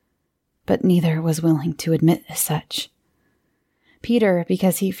madman, but neither was willing to admit as such. Peter,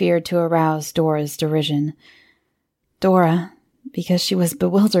 because he feared to arouse Dora's derision. Dora, because she was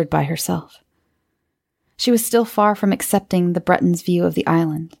bewildered by herself. She was still far from accepting the Bretons' view of the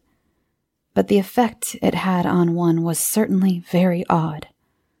island, but the effect it had on one was certainly very odd.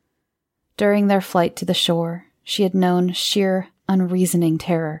 During their flight to the shore, she had known sheer, unreasoning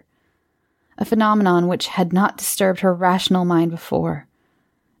terror, a phenomenon which had not disturbed her rational mind before.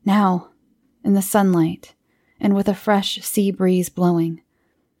 Now, in the sunlight, and with a fresh sea breeze blowing,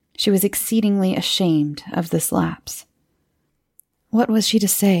 she was exceedingly ashamed of this lapse. What was she to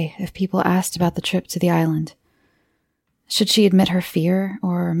say if people asked about the trip to the island? Should she admit her fear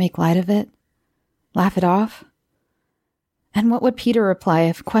or make light of it? Laugh it off? And what would Peter reply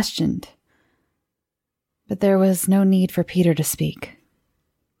if questioned? But there was no need for Peter to speak.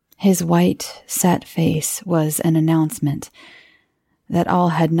 His white, set face was an announcement that all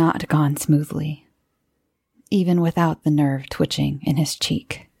had not gone smoothly, even without the nerve twitching in his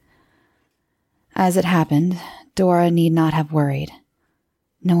cheek. As it happened, Dora need not have worried.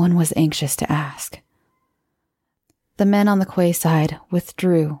 No one was anxious to ask. The men on the quayside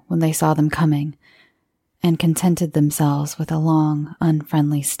withdrew when they saw them coming, and contented themselves with a long,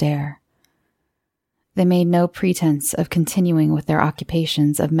 unfriendly stare. They made no pretense of continuing with their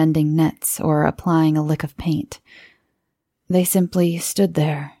occupations of mending nets or applying a lick of paint. They simply stood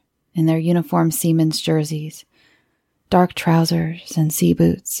there, in their uniform seamen's jerseys, dark trousers and sea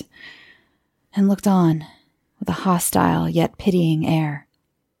boots, and looked on with a hostile yet pitying air.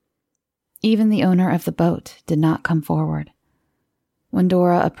 Even the owner of the boat did not come forward. When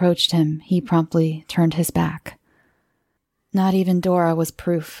Dora approached him, he promptly turned his back. Not even Dora was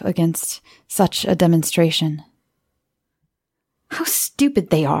proof against such a demonstration. "How stupid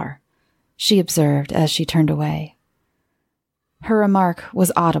they are," she observed as she turned away. Her remark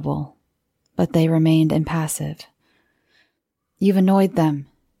was audible, but they remained impassive. "You've annoyed them,"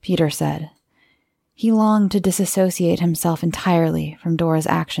 Peter said. He longed to disassociate himself entirely from Dora's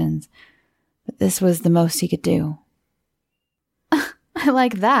actions, but this was the most he could do. "I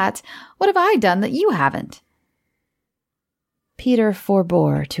like that. What have I done that you haven't?" Peter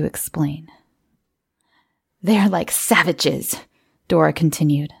forbore to explain. "They're like savages," Dora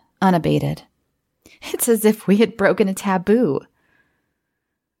continued, unabated. "It's as if we had broken a taboo."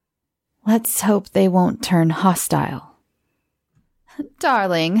 "Let's hope they won't turn hostile."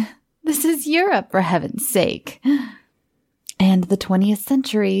 "Darling, this is Europe, for heaven's sake." "And the 20th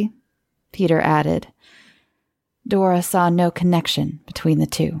century," Peter added. Dora saw no connection between the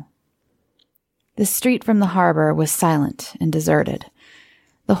two. The street from the harbor was silent and deserted.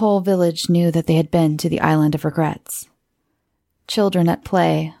 The whole village knew that they had been to the Island of Regrets. Children at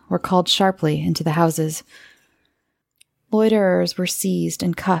play were called sharply into the houses. Loiterers were seized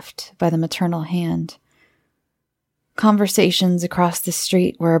and cuffed by the maternal hand. Conversations across the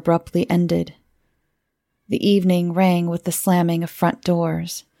street were abruptly ended. The evening rang with the slamming of front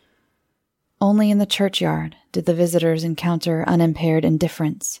doors. Only in the churchyard did the visitors encounter unimpaired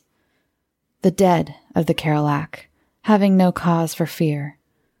indifference. The dead of the Carolac, having no cause for fear.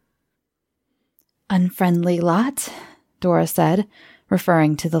 "Unfriendly lot," Dora said,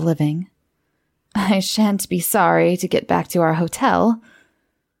 referring to the living. "I shan't be sorry to get back to our hotel."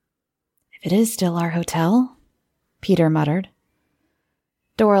 "If it is still our hotel," Peter muttered.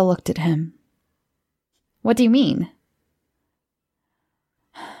 Dora looked at him. "What do you mean?"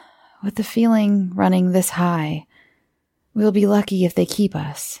 "With the feeling running this high, we'll be lucky if they keep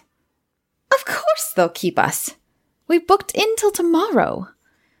us." "Of course they'll keep us. We've booked in till tomorrow.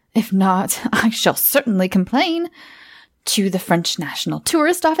 If not, I shall certainly complain. To the French National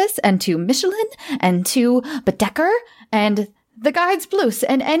Tourist Office, and to Michelin, and to Baedeker, and the Guides Plus,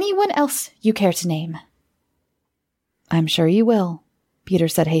 and anyone else you care to name." "I'm sure you will," Peter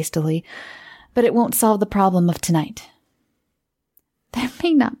said hastily, "but it won't solve the problem of tonight." "There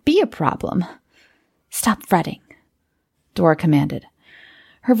may not be a problem." "Stop fretting," Dora commanded,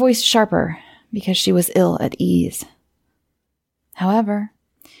 her voice sharper because she was ill at ease. However,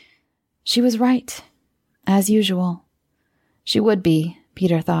 she was right, as usual. She would be,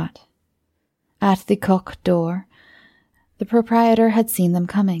 Peter thought. At the Coq d'Or, the proprietor had seen them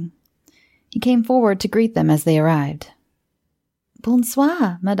coming. He came forward to greet them as they arrived.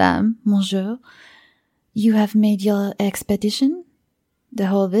 "Bonsoir, madame, monsieur. You have made your expedition? The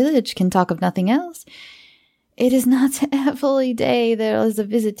whole village can talk of nothing else. It is not every day there is a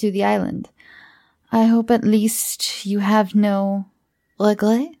visit to the island. I hope at least you have no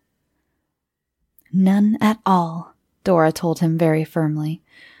regret?" "None at all," Dora told him very firmly.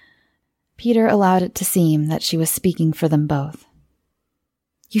 Peter allowed it to seem that she was speaking for them both.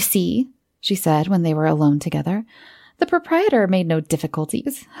 "You see," she said when they were alone together, "the proprietor made no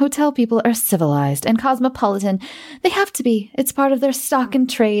difficulties. Hotel people are civilized and cosmopolitan. They have to be. It's part of their stock and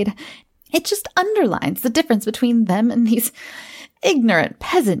trade. It just underlines the difference between them and these ignorant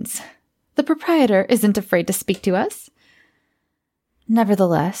peasants. The proprietor isn't afraid to speak to us."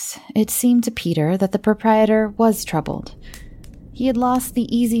 Nevertheless, it seemed to Peter that the proprietor was troubled. He had lost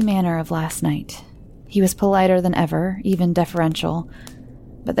the easy manner of last night. He was politer than ever, even deferential,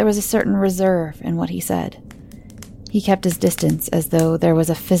 but there was a certain reserve in what he said. He kept his distance as though there was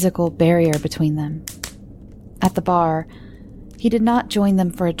a physical barrier between them. At the bar, he did not join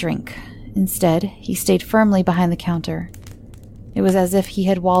them for a drink. Instead, he stayed firmly behind the counter. It was as if he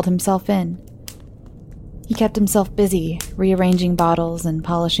had walled himself in. He kept himself busy, rearranging bottles and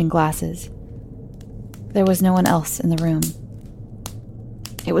polishing glasses. There was no one else in the room.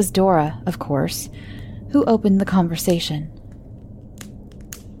 It was Dora, of course, who opened the conversation.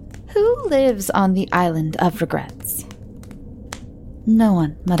 "Who lives on the Island of Regrets?" "No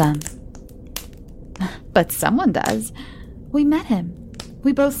one, madame." "But someone does. We met him.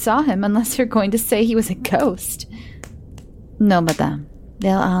 We both saw him, unless you're going to say he was a ghost." "No, madame.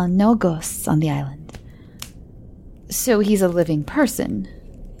 There are no ghosts on the island." "So he's a living person?"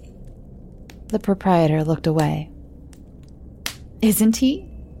 The proprietor looked away. "Isn't he?"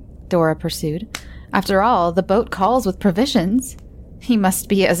 Dora pursued. "After all, the boat calls with provisions. He must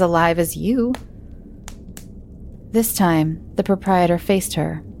be as alive as you. This time, the proprietor faced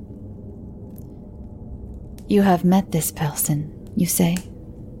her. You have met this person, you say?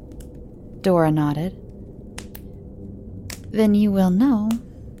 Dora nodded. Then you will know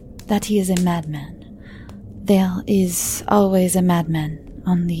that he is a madman. There is always a madman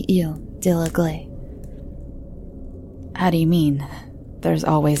on the Ile de la Glais. How do you mean, there's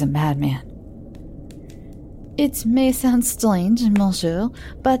always a madman? It may sound strange, monsieur,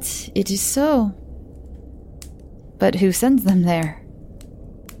 but it is so. But who sends them there?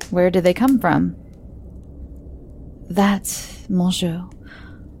 Where do they come from? That, monsieur,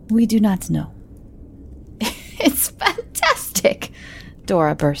 we do not know. It's fantastic,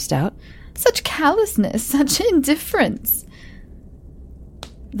 Dora burst out. Such callousness, such indifference.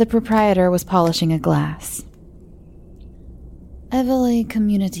 The proprietor was polishing a glass. Every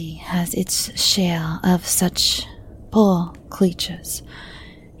community has its share of such poor creatures,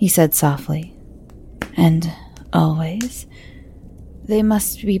 he said softly. And always, they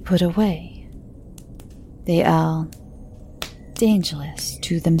must be put away. They are dangerous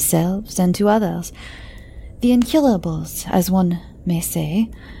to themselves and to others. The inkillables, as one may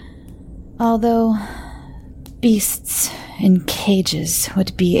say, although beasts in cages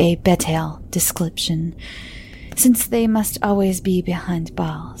would be a better description, since they must always be behind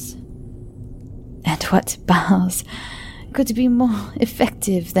bars. And what bars could be more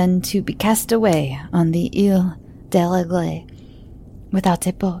effective than to be cast away on the Ile de la Glais without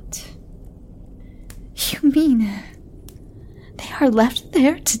a boat? You mean they are left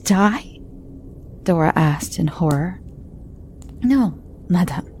there to die? Dora asked in horror. No,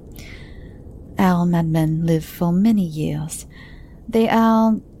 madame. Our madmen live for many years. They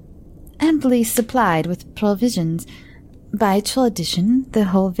are amply supplied with provisions. By tradition, the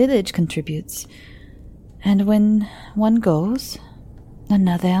whole village contributes. And when one goes,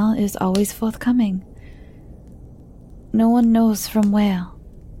 another is always forthcoming. No one knows from where.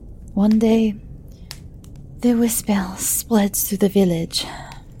 One day, the whisper spreads through the village.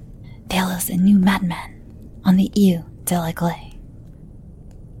 There is a new madman on the Ile de la Glais.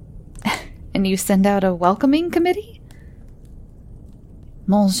 And you send out a welcoming committee?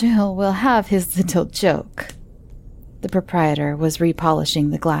 Monsieur will have his little joke. The proprietor was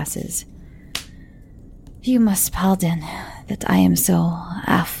repolishing the glasses. You must pardon that I am so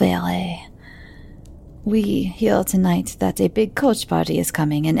affaire. We hear tonight that a big coach party is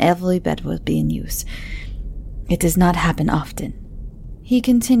coming and every bed will be in use. It does not happen often. He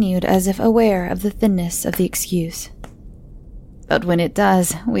continued as if aware of the thinness of the excuse. But when it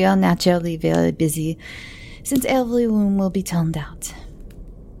does, we are naturally very busy, since every room will be turned out.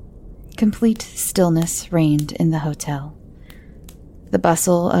 Complete stillness reigned in the hotel. The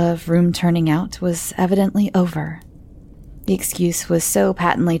bustle of room turning out was evidently over. The excuse was so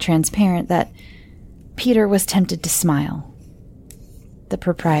patently transparent that Peter was tempted to smile. The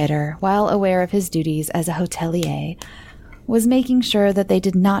proprietor, while aware of his duties as a hotelier, was making sure that they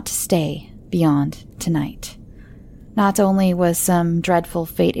did not stay beyond tonight. Not only was some dreadful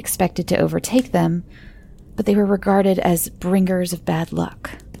fate expected to overtake them, but they were regarded as bringers of bad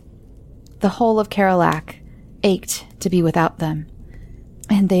luck. The whole of Carillac ached to be without them,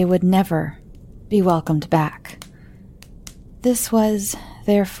 and they would never be welcomed back. This was,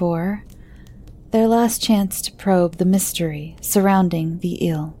 therefore, their last chance to probe the mystery surrounding the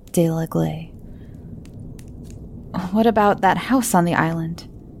Ile de la Glais. What about that house on the island?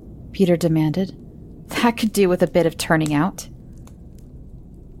 Peter demanded. That could do with a bit of turning out.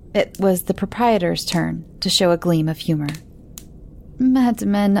 It was the proprietor's turn to show a gleam of humor.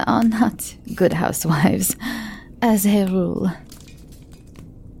 Madmen are not good housewives, as a rule.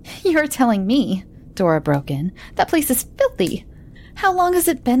 You're telling me, Dora broke in, that place is filthy. How long has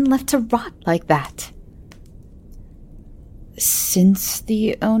it been left to rot like that? Since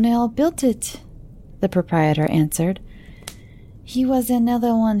the owner built it, the proprietor answered. He was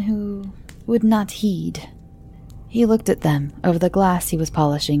another one who would not heed. He looked at them over the glass he was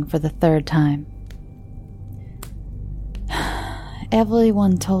polishing for the third time.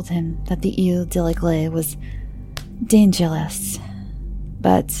 Everyone told him that the Ile de la Glais was dangerous,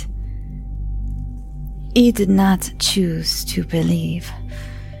 but he did not choose to believe.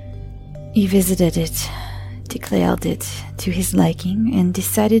 He visited it, declared it to his liking, and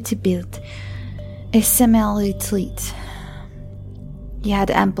decided to build a semi-retreat. He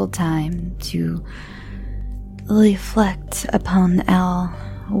had ample time to reflect upon our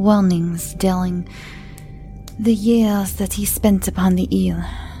warnings during the years that he spent upon the Ile.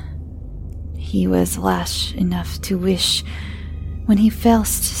 He was rash enough to wish, when he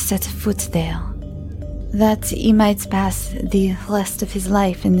first set foot there, that he might pass the rest of his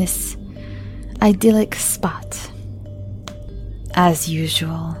life in this idyllic spot. As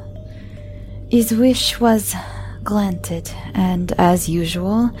usual, his wish was granted, and as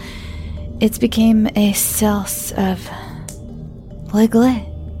usual, it became a source of regret.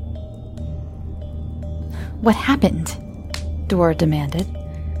 What happened? Dora demanded.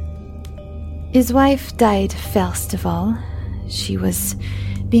 His wife died first of all. She was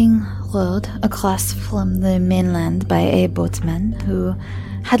being rowed across from the mainland by a boatman who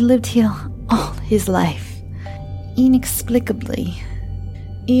had lived here all his life. Inexplicably,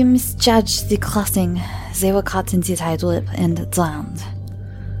 he misjudged the crossing. They were caught in the tide rip and drowned.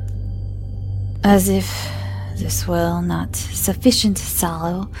 As if this were not sufficient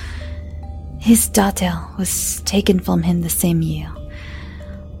sorrow, his daughter was taken from him the same year.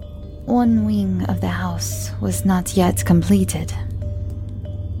 One wing of the house was not yet completed.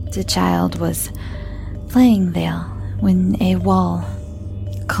 The child was playing there when a wall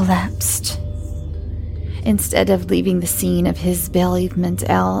collapsed. Instead of leaving the scene of his bereavement,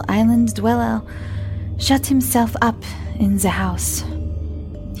 our island dweller shut himself up in the house.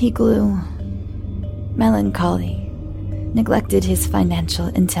 He grew melancholy, neglected his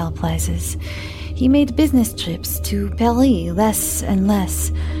financial enterprises. He made business trips to Paris less and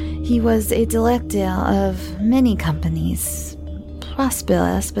less. He was a director of many companies,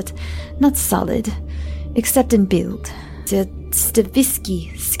 prosperous but not solid, except in build. The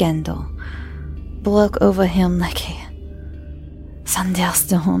Stavisky scandal broke over him like a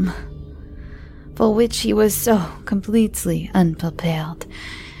thunderstorm, for which he was so completely unprepared.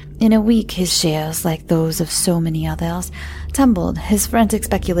 In a week, his shares, like those of so many others, tumbled. His frantic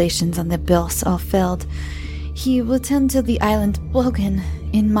speculations on the bourse all failed. He returned to the island broken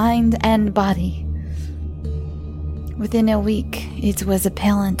in mind and body. Within a week, it was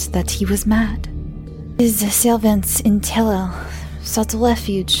apparent that he was mad. His servants, in terror, sought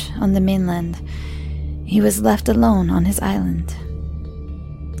refuge on the mainland. He was left alone on his island.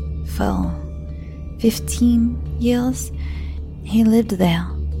 For 15 years, he lived there.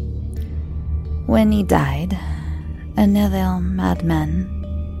 When he died, another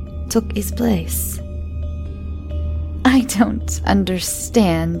madman took his place. I don't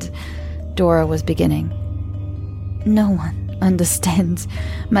understand, Dora was beginning. No one understands,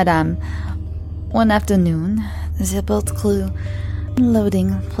 Madame. One afternoon, the boat crew,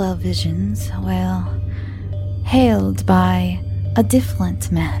 unloading provisions, were hailed by a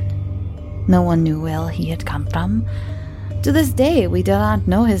different man. No one knew where he had come from. To this day, we do not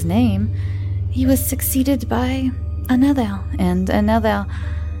know his name. He was succeeded by another and another.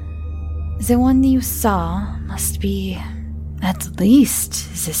 The one you saw must be at least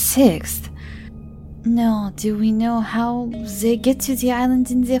the sixth. Nor do we know how they get to the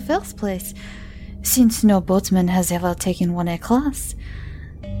island in the first place, since no boatman has ever taken one across.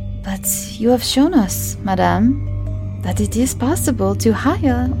 But you have shown us, Madame, that it is possible to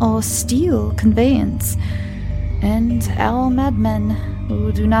hire or steal conveyance, and our madmen,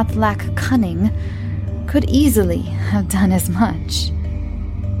 who do not lack cunning, could easily have done as much.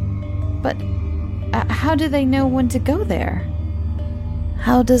 But how do they know when to go there?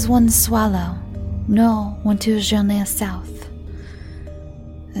 How does one swallow know when to journey south?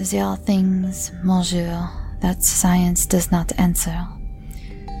 There are things, monsieur, that science does not answer.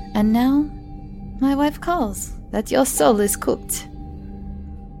 And now, my wife calls that your soul is cooked.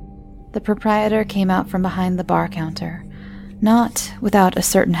 The proprietor came out from behind the bar counter, not without a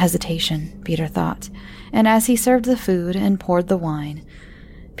certain hesitation, Peter thought, and as he served the food and poured the wine,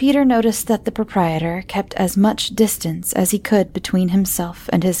 Peter noticed that the proprietor kept as much distance as he could between himself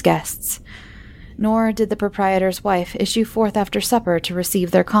and his guests. Nor did the proprietor's wife issue forth after supper to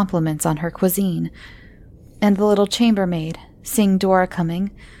receive their compliments on her cuisine, and the little chambermaid, seeing Dora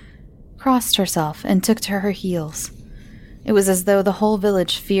coming, crossed herself and took to her heels. It was as though the whole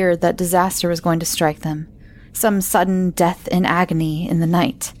village feared that disaster was going to strike them, some sudden death in agony in the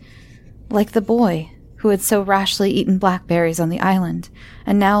night, like the boy who had so rashly eaten blackberries on the island,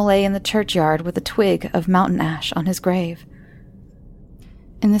 and now lay in the churchyard with a twig of mountain ash on his grave.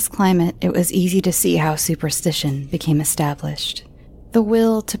 In this climate, it was easy to see how superstition became established. The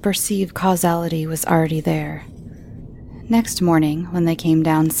will to perceive causality was already there. Next morning, when they came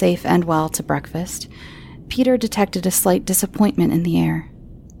down safe and well to breakfast, Peter detected a slight disappointment in the air,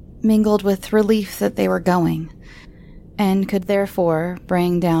 mingled with relief that they were going, and could therefore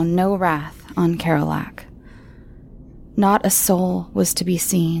bring down no wrath on Kerouac. Not a soul was to be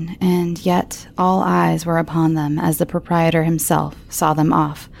seen, and yet all eyes were upon them as the proprietor himself saw them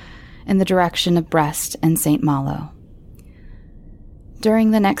off in the direction of Brest and St. Malo.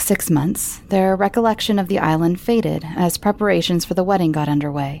 During the next 6 months, their recollection of the island faded as preparations for the wedding got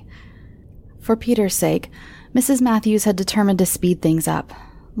underway. For Peter's sake, Mrs. Matthews had determined to speed things up.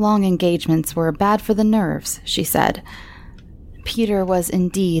 Long engagements were bad for the nerves, she said. Peter was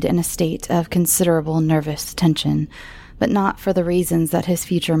indeed in a state of considerable nervous tension, but not for the reasons that his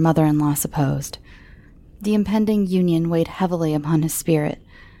future mother-in-law supposed. The impending union weighed heavily upon his spirit.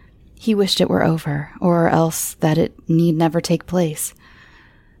 He wished it were over, or else that it need never take place.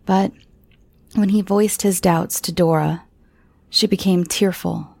 But when he voiced his doubts to Dora, she became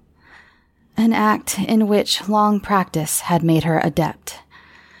tearful, an act in which long practice had made her adept,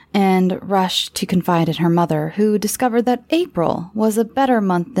 and rushed to confide in her mother, who discovered that April was a better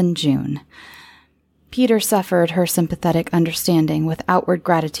month than June. Peter suffered her sympathetic understanding with outward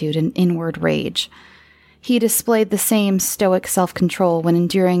gratitude and inward rage. He displayed the same stoic self-control when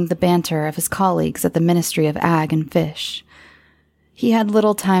enduring the banter of his colleagues at the Ministry of Ag and Fish. He had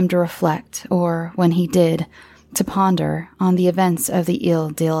little time to reflect, or, when he did, to ponder on the events of the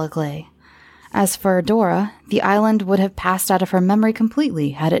Ile de l'Aigle. As for Dora, the island would have passed out of her memory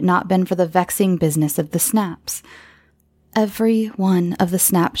completely had it not been for the vexing business of the snaps. Every one of the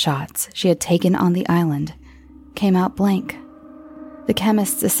snapshots she had taken on the island came out blank. The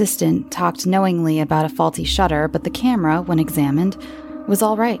chemist's assistant talked knowingly about a faulty shutter, but the camera, when examined, was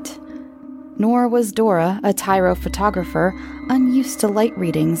all right. Nor was Dora, a tyro photographer, unused to light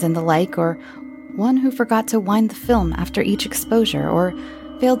readings and the like, or one who forgot to wind the film after each exposure, or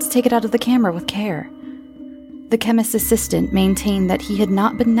failed to take it out of the camera with care. The chemist's assistant maintained that he had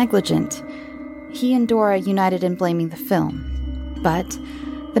not been negligent. He and Dora united in blaming the film. But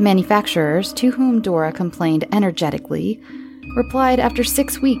the manufacturers, to whom Dora complained energetically, replied after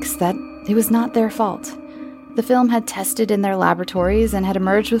 6 weeks that it was not their fault. The film had tested in their laboratories and had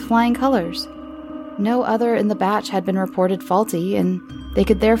emerged with flying colors. No other in the batch had been reported faulty, and they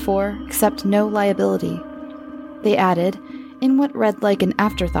could therefore accept no liability. They added, in what read like an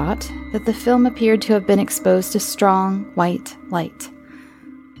afterthought, that the film appeared to have been exposed to strong, white light.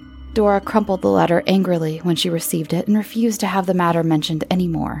 Dora crumpled the letter angrily when she received it and refused to have the matter mentioned any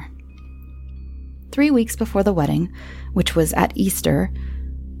more. 3 weeks before the wedding, which was at Easter,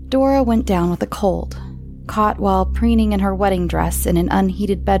 Dora went down with a cold, caught while preening in her wedding dress in an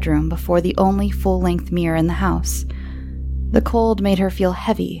unheated bedroom before the only full-length mirror in the house. The cold made her feel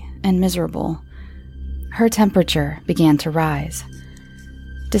heavy and miserable. Her temperature began to rise.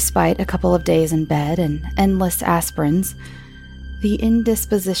 Despite a couple of days in bed and endless aspirins, the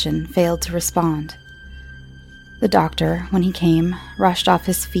indisposition failed to respond. The doctor, when he came, rushed off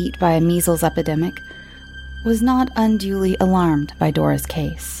his feet by a measles epidemic, was not unduly alarmed by Dora's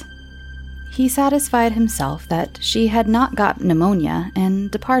case. He satisfied himself that she had not got pneumonia and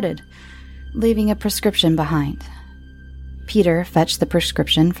departed, leaving a prescription behind. Peter fetched the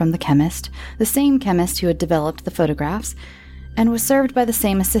prescription from the chemist, the same chemist who had developed the photographs, and was served by the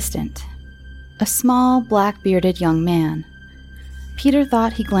same assistant, a small, black-bearded young man. Peter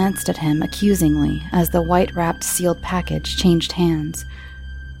thought he glanced at him accusingly as the white-wrapped sealed package changed hands,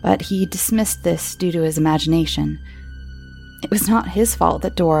 but he dismissed this due to his imagination. It was not his fault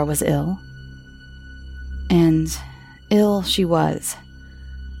that Dora was ill. And ill she was.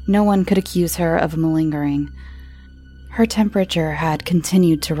 No one could accuse her of malingering. Her temperature had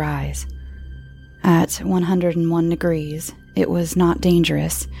continued to rise. At 101 degrees, it was not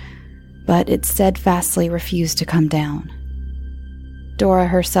dangerous, but it steadfastly refused to come down. Dora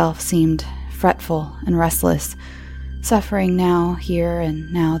herself seemed fretful and restless, suffering now here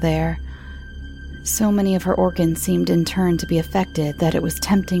and now there. So many of her organs seemed in turn to be affected that it was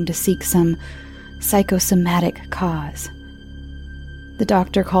tempting to seek some psychosomatic cause. The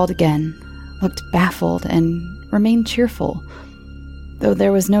doctor called again, looked baffled, and remained cheerful, though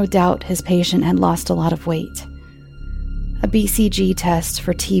there was no doubt his patient had lost a lot of weight. A BCG test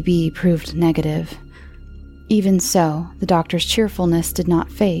for TB proved negative. Even so, the doctor's cheerfulness did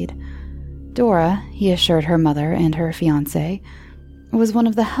not fade. Dora, he assured her mother and her fiancé, was one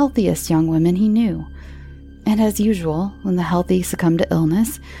of the healthiest young women he knew, and as usual, when the healthy succumbed to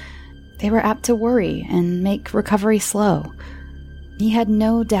illness, they were apt to worry and make recovery slow. He had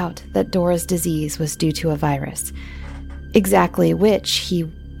no doubt that Dora's disease was due to a virus, exactly which he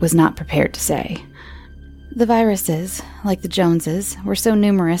was not prepared to say. The viruses, like the Joneses, were so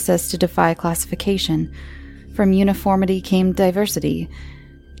numerous as to defy classification. From uniformity came diversity.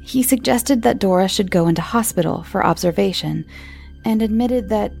 He suggested that Dora should go into hospital for observation, and admitted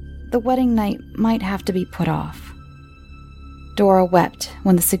that the wedding night might have to be put off. Dora wept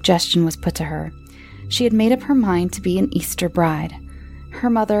when the suggestion was put to her. She had made up her mind to be an Easter bride. Her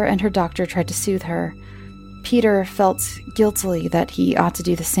mother and her doctor tried to soothe her. Peter felt guiltily that he ought to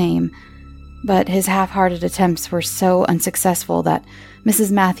do the same, but his half-hearted attempts were so unsuccessful that Mrs.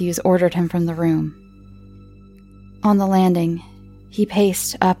 Matthews ordered him from the room. On the landing, he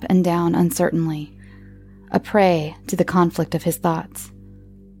paced up and down uncertainly, a prey to the conflict of his thoughts.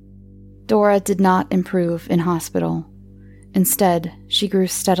 Dora did not improve in hospital. Instead, she grew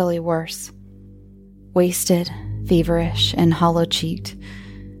steadily worse. Wasted, feverish, and hollow-cheeked,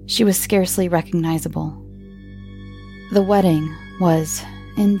 she was scarcely recognizable. The wedding was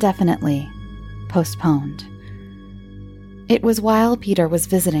indefinitely postponed. It was while Peter was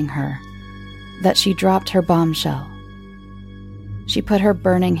visiting her that she dropped her bombshell. She put her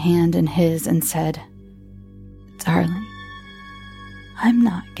burning hand in his and said, "Darling, I'm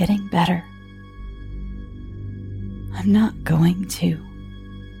not getting better. I'm not going to.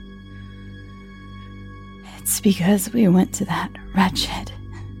 It's because we went to that wretched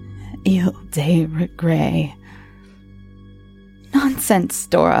Ile de Regret." "Nonsense,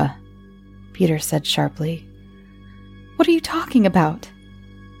 Dora," Peter said sharply. "What are you talking about?"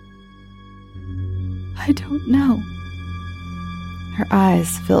 "I don't know." Her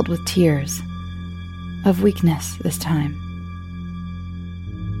eyes filled with tears, of weakness this time.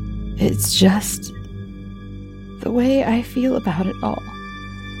 "It's just the way I feel about it all."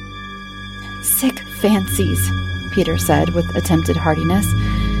 "Sick fancies," Peter said with attempted heartiness.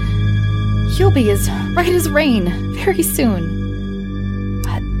 "You'll be as right as rain very soon."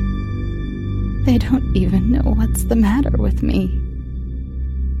 "But they don't even know what's the matter with me.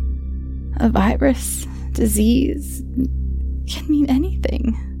 A virus, disease, can mean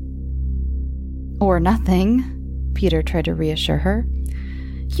anything." "Or nothing," Peter tried to reassure her.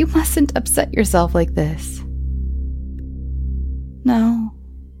 "You mustn't upset yourself like this." "No,"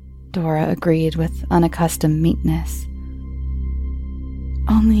 Dora agreed with unaccustomed meekness.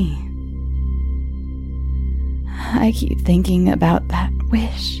 "Only I keep thinking about that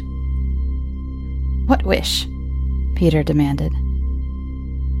wish." "What wish?" Peter demanded.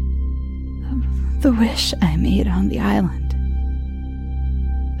 "The wish I made on the island.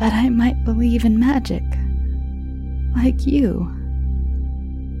 That I might believe in magic, like you."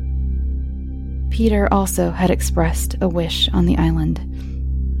 Peter also had expressed a wish on the island,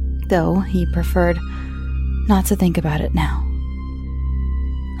 though he preferred not to think about it now.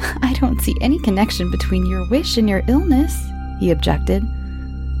 "I don't see any connection between your wish and your illness," he objected.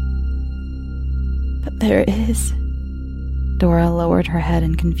 "But there is." Dora lowered her head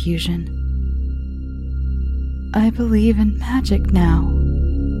in confusion. "I believe in magic now."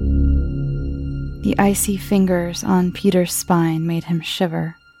 The icy fingers on Peter's spine made him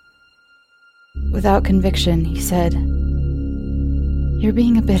shiver. Without conviction, he said, "You're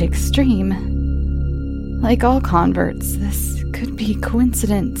being a bit extreme. Like all converts, this could be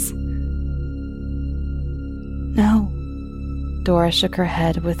coincidence." "No." Dora shook her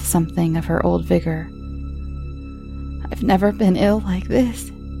head with something of her old vigor. "I've never been ill like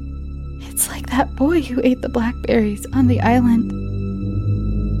this. It's like that boy who ate the blackberries on the island.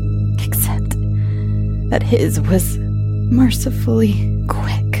 Except that his was mercifully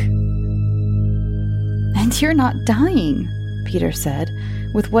quick." "And you're not dying," Peter said,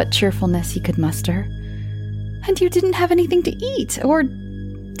 with what cheerfulness he could muster. "And you didn't have anything to eat, or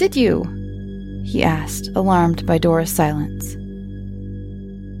did you?" he asked, alarmed by Dora's silence.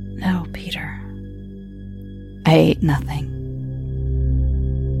 "No, Peter. I ate nothing."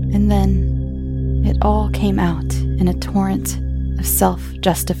 And then it all came out in a torrent of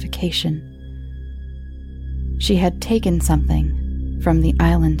self-justification. She had taken something from the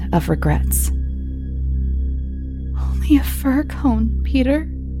Island of Regrets. "Only a fir cone, Peter,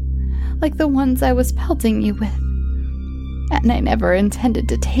 like the ones I was pelting you with. And I never intended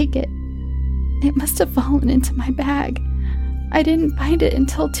to take it. It must have fallen into my bag. I didn't find it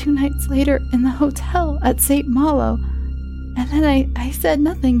until 2 nights later in the hotel at St. Malo, and then I said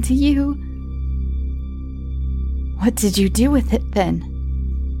nothing to you." "What did you do with it then?"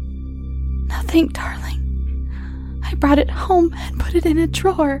 "Nothing, darling. I brought it home and put it in a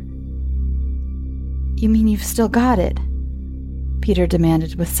drawer." "You mean you've still got it?" Peter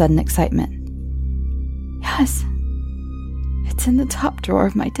demanded with sudden excitement. "Yes. It's in the top drawer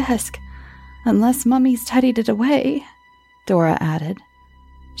of my desk, unless Mummy's tidied it away," Dora added.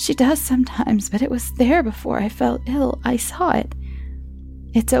 "She does sometimes, but it was there before I fell ill. I saw it.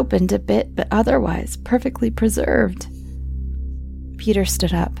 It's opened a bit, but otherwise perfectly preserved." Peter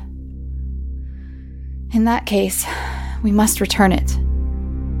stood up. "In that case, we must return it."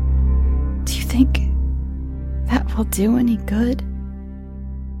 "Do you think that will do any good?"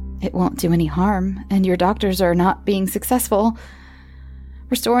 "It won't do any harm, and your doctors are not being successful.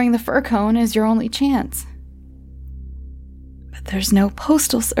 Restoring the fir cone is your only chance." There's no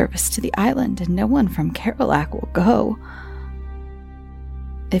postal service to the island, and no one from Keralak will go.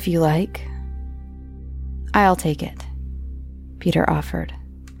 If you like, I'll take it, Peter offered.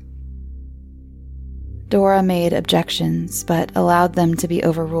 Dora made objections, but allowed them to be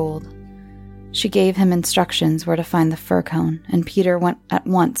overruled. She gave him instructions where to find the fir cone, and Peter went at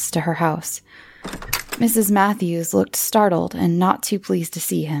once to her house. Mrs. Matthews looked startled and not too pleased to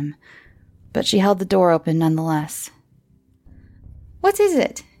see him, but she held the door open nonetheless. "What is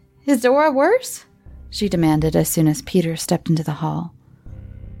it? Is Dora worse?" she demanded as soon as Peter stepped into the hall.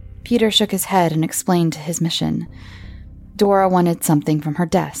 Peter shook his head and explained his mission. Dora wanted something from her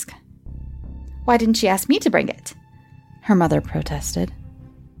desk. "Why didn't she ask me to bring it?" her mother protested.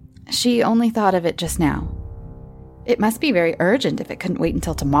 "She only thought of it just now. It must be very urgent if it couldn't wait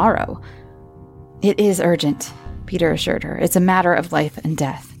until tomorrow." "It is urgent," Peter assured her. "It's a matter of life and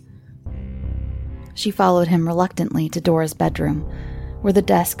death." She followed him reluctantly to Dora's bedroom, where the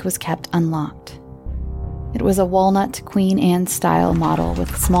desk was kept unlocked. It was a walnut Queen Anne-style model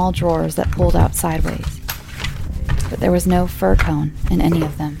with small drawers that pulled out sideways. But there was no fir cone in any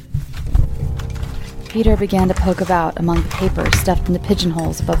of them. Peter began to poke about among the papers stuffed into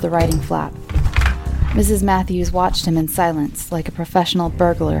pigeonholes above the writing flap. Mrs. Matthews watched him in silence, like a professional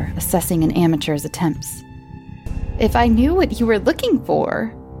burglar assessing an amateur's attempts. "If I knew what you were looking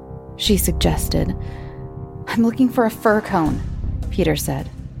for," she suggested. "I'm looking for a fir cone," Peter said.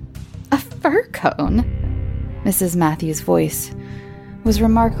 "A fir cone?" Mrs. Matthews' voice was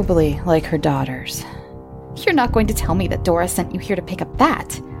remarkably like her daughter's. "You're not going to tell me that Dora sent you here to pick up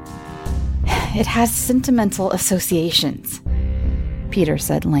that?" "It has sentimental associations," Peter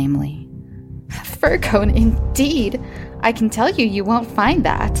said lamely. "Fir cone, indeed. I can tell you won't find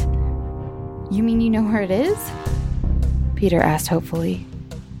that." "You mean you know where it is?" Peter asked hopefully.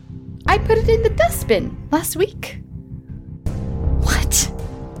 "I put it in the dustbin last week." "What?"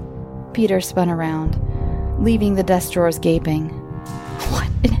 Peter spun around, leaving the desk drawers gaping. "What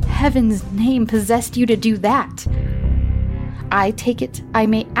in heaven's name possessed you to do that?" "I take it I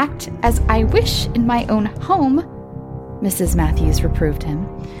may act as I wish in my own home," Mrs. Matthews reproved him.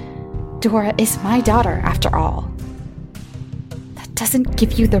 "Dora is my daughter, after all." "That doesn't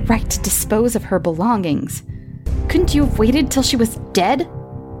give you the right to dispose of her belongings. Couldn't you have waited till she was dead?"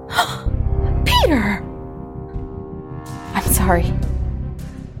 "Peter!" "I'm sorry.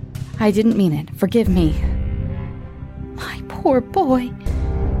 I didn't mean it. Forgive me." "My poor boy.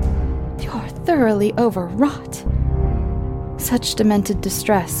 You're thoroughly overwrought." Such demented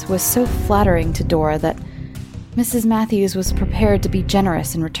distress was so flattering to Dora that Mrs. Matthews was prepared to be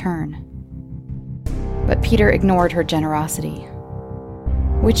generous in return. But Peter ignored her generosity.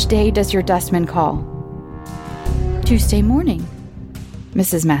 "Which day does your dustman call?" "Tuesday morning,"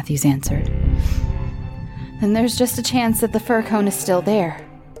 Mrs. Matthews answered. "Then there's just a chance that the fir cone is still there."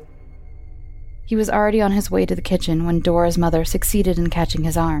 He was already on his way to the kitchen when Dora's mother succeeded in catching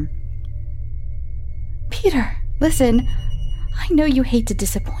his arm. "Peter, listen. I know you hate to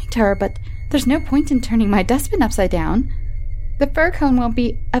disappoint her, but there's no point in turning my dustbin upside down. The fir cone won't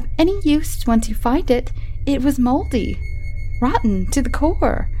be of any use once you find it. It was moldy, rotten to the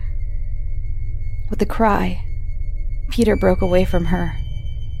core." With a cry, Peter broke away from her.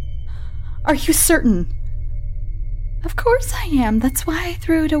 "Are you certain?" "Of course I am. That's why I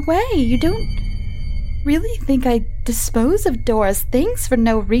threw it away. You don't really think I dispose of Dora's things for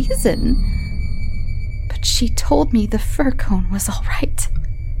no reason?" "But she told me the fir cone was all right."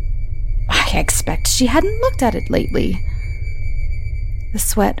 "I expect she hadn't looked at it lately." The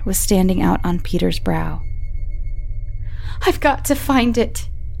sweat was standing out on Peter's brow. "I've got to find it,"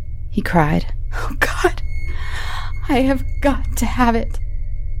 he cried. "Oh, God, I have got to have it."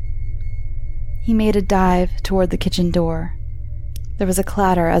 He made a dive toward the kitchen door. There was a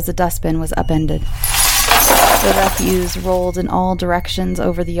clatter as the dustbin was upended. The refuse rolled in all directions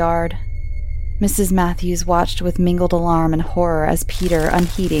over the yard. Mrs. Matthews watched with mingled alarm and horror as Peter,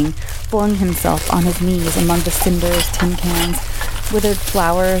 unheeding, flung himself on his knees among the cinders, tin cans, withered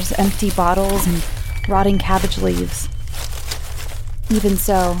flowers, empty bottles, and rotting cabbage leaves. Even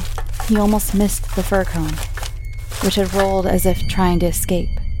so, he almost missed the fir cone, which had rolled as if trying to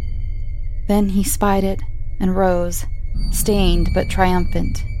escape. Then he spied it and rose, stained but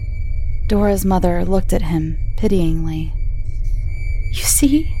triumphant. Dora's mother looked at him pityingly. "You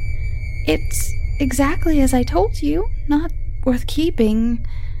see? It's exactly as I told you, not worth keeping.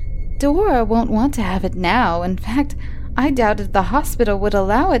 Dora won't want to have it now. In fact, I doubt if the hospital would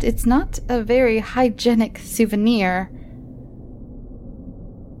allow it. It's not a very hygienic souvenir."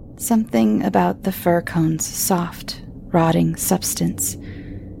 Something about the fir cone's soft, rotting substance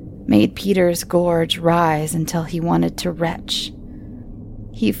made Peter's gorge rise until he wanted to retch.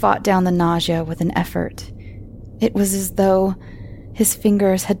 He fought down the nausea with an effort. It was as though his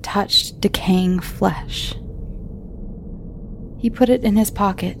fingers had touched decaying flesh. He put it in his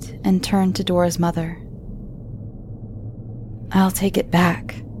pocket and turned to Dora's mother. "I'll take it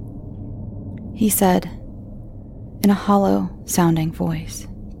back," he said in a hollow-sounding voice.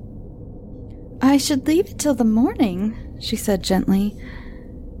 "I should leave it till the morning," she said gently.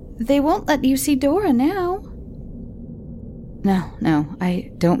 "They won't let you see Dora now." No,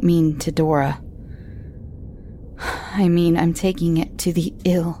 I don't mean to Dora. I mean, I'm taking it to the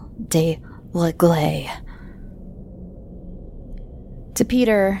Ile de l'Aigle. To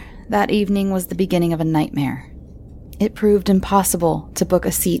Peter, that evening was the beginning of a nightmare. It proved impossible to book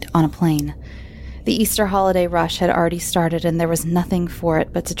a seat on a plane. The Easter holiday rush had already started, and there was nothing for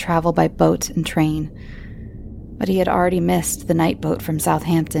it but to travel by boat and train. But he had already missed the night boat from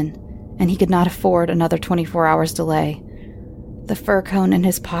Southampton, and he could not afford another 24 hours delay. The fir cone in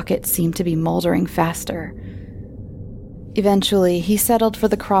his pocket seemed to be moldering faster. Eventually, he settled for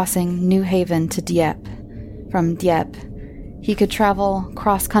the crossing New Haven to Dieppe. From Dieppe, he could travel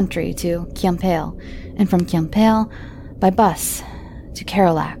cross-country to Quimper, and from Quimper, by bus, to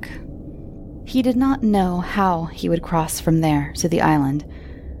Carillac. He did not know how he would cross from there to the island,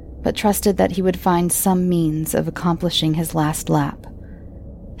 but trusted that he would find some means of accomplishing his last lap.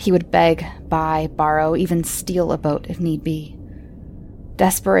 He would beg, buy, borrow, even steal a boat if need be.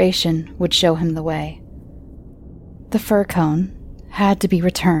 Desperation would show him the way. The fir cone had to be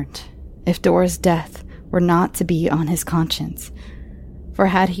returned if Dora's death were not to be on his conscience, for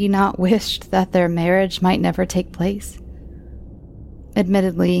had he not wished that their marriage might never take place?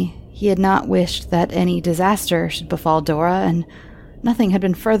 Admittedly, he had not wished that any disaster should befall Dora, and nothing had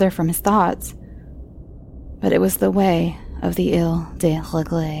been further from his thoughts. But it was the way of the Ile de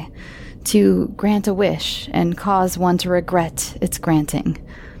l'Aigle to grant a wish and cause one to regret its granting,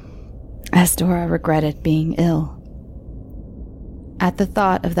 as Dora regretted being ill. At the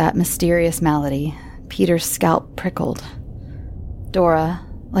thought of that mysterious malady, Peter's scalp prickled. Dora,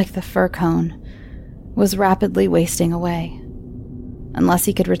 like the fir cone, was rapidly wasting away. Unless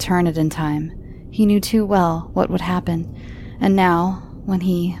he could return it in time, he knew too well what would happen, and now, when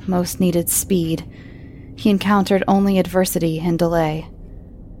he most needed speed, he encountered only adversity and delay.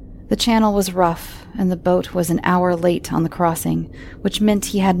 The channel was rough, and the boat was an hour late on the crossing, which meant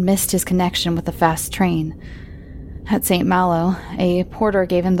he had missed his connection with the fast train. At St. Malo, a porter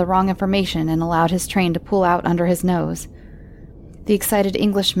gave him the wrong information and allowed his train to pull out under his nose. The excited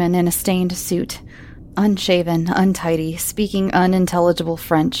Englishman in a stained suit, unshaven, untidy, speaking unintelligible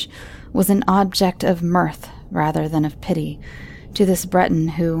French, was an object of mirth rather than of pity to this Breton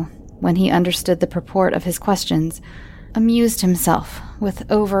who, when he understood the purport of his questions, amused himself with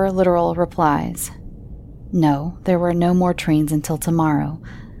over-literal replies. No, there were no more trains until tomorrow.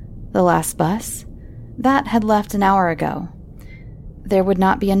 The last bus? That had left an hour ago. There would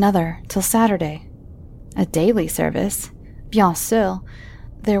not be another till Saturday. A daily service? Bien sûr.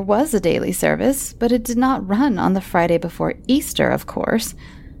 There was a daily service, but it did not run on the Friday before Easter, of course.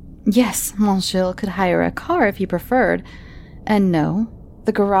 Yes, Monsieur could hire a car if he preferred. And no,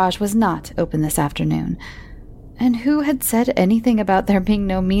 the garage was not open this afternoon. And who had said anything about there being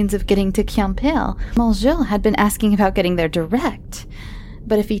no means of getting to Quimper? Monsieur had been asking about getting there direct.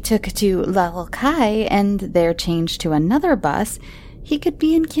 But if he took to La Rocaille and there changed to another bus, he could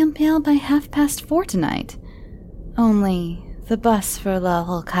be in Quimper by 4:30 tonight. Only the bus for La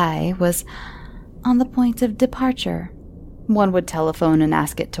Rocaille was on the point of departure. One would telephone and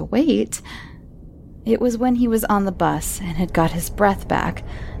ask it to wait. It was when he was on the bus and had got his breath back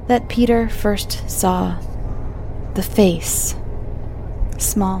that Peter first saw the face,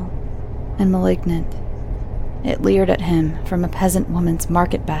 small and malignant. It leered at him from a peasant woman's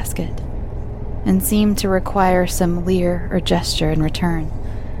market basket, and seemed to require some leer or gesture in return.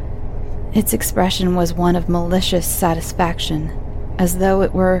 Its expression was one of malicious satisfaction, as though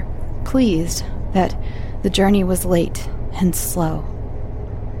it were pleased that the journey was late and slow.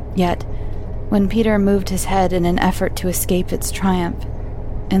 Yet, when Peter moved his head in an effort to escape its triumph,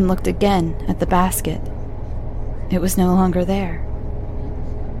 and looked again at the basket, it was no longer there.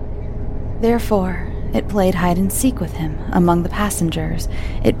 Therefore, it played hide-and-seek with him among the passengers.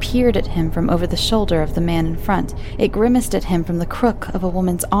 It peered at him from over the shoulder of the man in front. It grimaced at him from the crook of a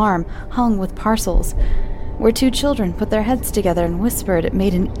woman's arm hung with parcels. Where two children put their heads together and whispered, it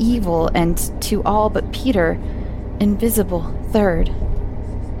made an evil and, to all but Peter, invisible third.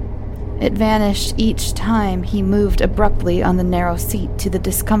 It vanished each time he moved abruptly on the narrow seat, to the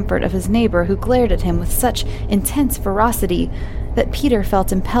discomfort of his neighbor, who glared at him with such intense ferocity that Peter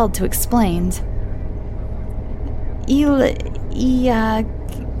felt impelled to explain. y a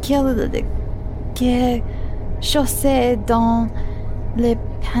quelque chose dans le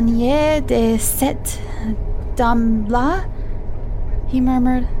panier de cette dame-là? He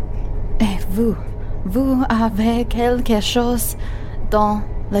murmured. Et vous avez quelque chose dans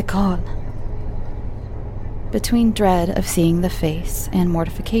le col. Between dread of seeing the face and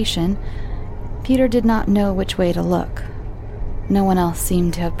mortification, Peter did not know which way to look. No one else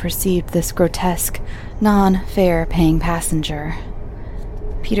seemed to have perceived this grotesque, non-fare paying passenger.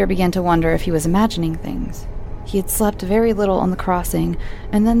 Peter began to wonder if he was imagining things. He had slept very little on the crossing,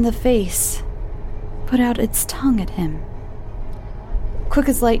 and then the face put out its tongue at him. Quick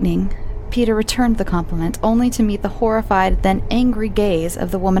as lightning, Peter returned the compliment, only to meet the horrified, then angry gaze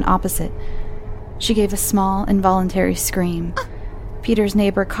of the woman opposite. She gave a small, involuntary scream. Peter's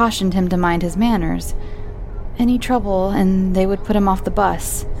neighbor cautioned him to mind his manners. Any trouble, and they would put him off the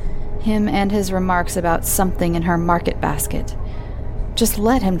bus. Him and his remarks about something in her market basket. Just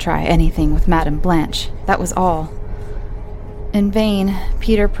let him try anything with Madame Blanche. That was all. In vain,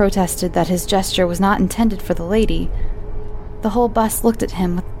 Peter protested that his gesture was not intended for the lady. The whole bus looked at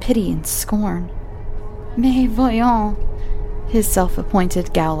him with pity and scorn. Mais voyons, his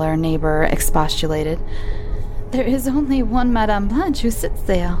self-appointed Gowler neighbor expostulated. There is only one Madame Blanche who sits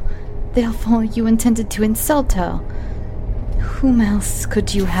there. Therefore you intended to insult her. Whom else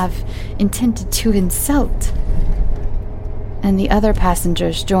could you have intended to insult? And the other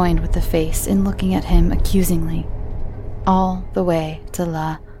passengers joined with the face in looking at him accusingly, all the way to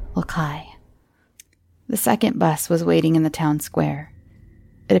La Locaille. The second bus was waiting in the town square.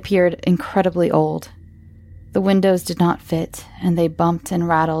 It appeared incredibly old. The windows did not fit, and they bumped and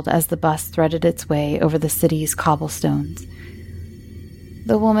rattled as the bus threaded its way over the city's cobblestones.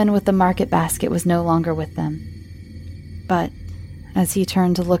 The woman with the market basket was no longer with them. But as he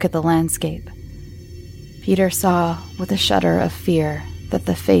turned to look at the landscape, Peter saw with a shudder of fear that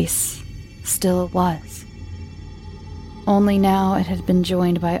the face still was. Only now it had been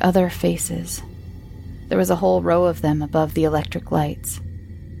joined by other faces. There was a whole row of them above the electric lights.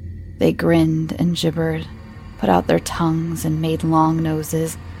 They grinned and gibbered, put out their tongues and made long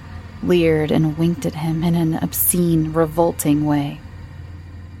noses, leered and winked at him in an obscene, revolting way.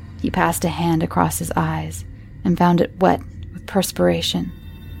 He passed a hand across his eyes and found it wet with perspiration.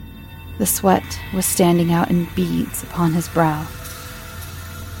 The sweat was standing out in beads upon his brow.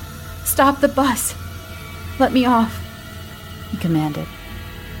 "Stop the bus! Let me off!" he commanded.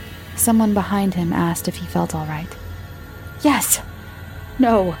 Someone behind him asked if he felt all right. "Yes!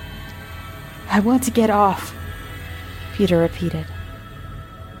 No! I want to get off!" Peter repeated.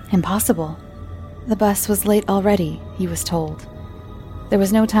 Impossible. The bus was late already, he was told. There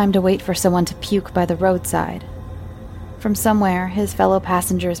was no time to wait for someone to puke by the roadside. From somewhere, his fellow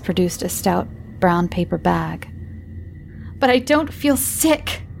passengers produced a stout brown paper bag. "But I don't feel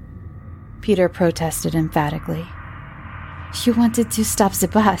sick!" Peter protested emphatically. "You wanted to stop the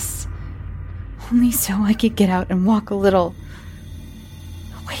bus. Only so I could get out and walk a little.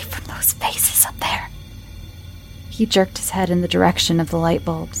 Away from those faces up there." He jerked his head in the direction of the light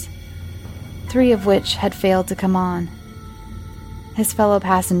bulbs, 3 of which had failed to come on. His fellow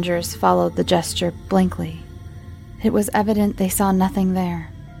passengers followed the gesture blankly. It was evident they saw nothing there.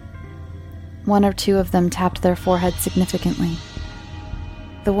 1 or 2 of them tapped their foreheads significantly.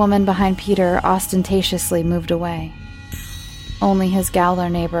 The woman behind Peter ostentatiously moved away. Only his Gowler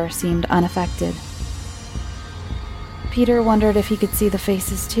neighbor seemed unaffected. Peter wondered if he could see the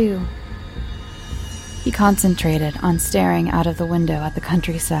faces too. He concentrated on staring out of the window at the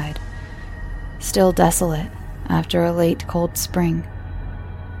countryside, still desolate after a late cold spring,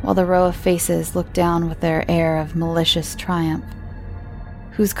 while the row of faces looked down with their air of malicious triumph,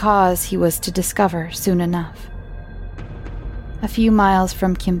 whose cause he was to discover soon enough. A few miles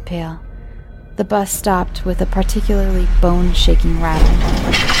from Quimper, the bus stopped with a particularly bone-shaking rattle,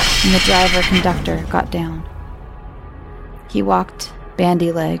 and the driver-conductor got down. He walked,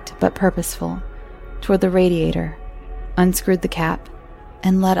 bandy-legged but purposeful, toward the radiator, unscrewed the cap,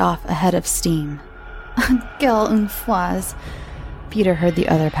 and let off a head of steam. "Encore une fois," Peter heard the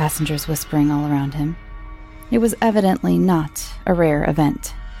other passengers whispering all around him. It was evidently not a rare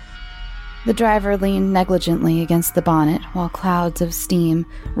event. The driver leaned negligently against the bonnet while clouds of steam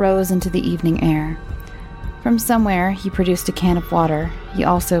rose into the evening air. From somewhere he produced a can of water. He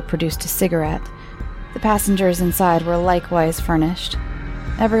also produced a cigarette. The passengers inside were likewise furnished.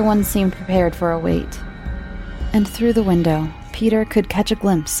 Everyone seemed prepared for a wait. And through the window, Peter could catch a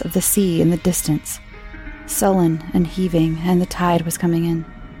glimpse of the sea in the distance, sullen and heaving, and the tide was coming in.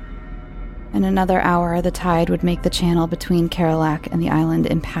 In another hour, the tide would make the channel between Carillac and the island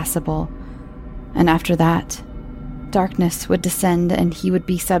impassable, and after that, Darkness would descend and he would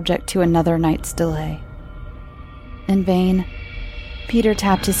be subject to another night's delay. In vain, Peter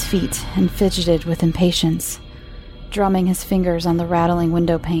tapped his feet and fidgeted with impatience, drumming his fingers on the rattling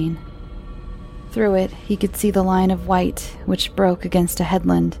window pane. Through it, he could see the line of white which broke against a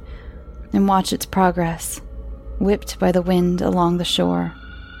headland and watch its progress, whipped by the wind along the shore.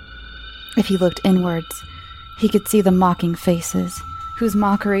 If he looked inwards, he could see the mocking faces, whose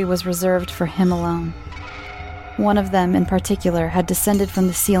mockery was reserved for him alone. One of them in particular had descended from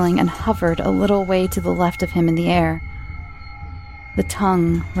the ceiling and hovered a little way to the left of him in the air. The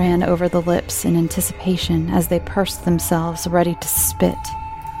tongue ran over the lips in anticipation as they pursed themselves ready to spit.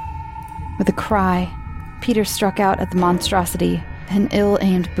 With a cry, Peter struck out at the monstrosity, an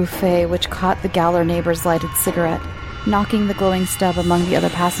ill-aimed buffet which caught the Gowler neighbor's lighted cigarette, knocking the glowing stub among the other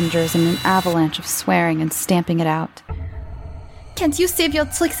passengers in an avalanche of swearing and stamping it out. "Can't you save your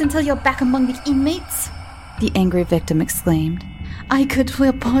tricks until you're back among the inmates?" the angry victim exclaimed. "I could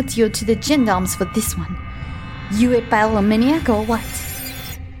report you to the gendarmes for this one. You a pyromaniac or what?"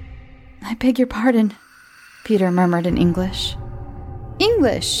 "I beg your pardon," Peter murmured in English.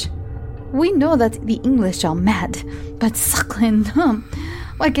 "English? We know that the English are mad, but sacre,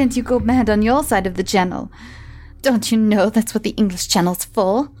 why can't you go mad on your side of the channel? Don't you know that's what the English Channel's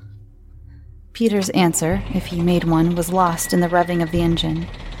for?" Peter's answer, if he made one, was lost in the revving of the engine.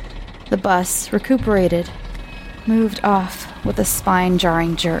 The bus, recuperated, moved off with a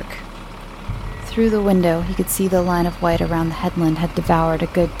spine-jarring jerk. Through the window, he could see the line of white around the headland had devoured a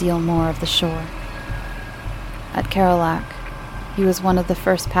good deal more of the shore. At Kerolac, he was one of the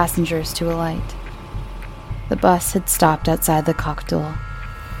first passengers to alight. The bus had stopped outside the Coq d'Or,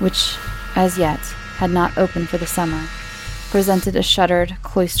 which, as yet, had not opened for the summer, presented a shuttered,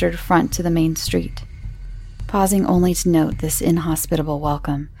 cloistered front to the main street. Pausing only to note this inhospitable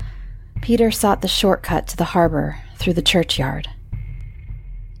welcome, Peter sought the shortcut to the harbor through the churchyard.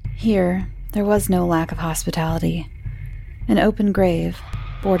 Here, there was no lack of hospitality. An open grave,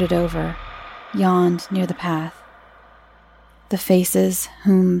 boarded over, yawned near the path. The faces,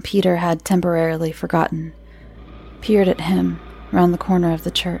 whom Peter had temporarily forgotten, peered at him round the corner of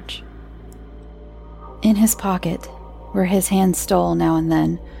the church. In his pocket, where his hand stole now and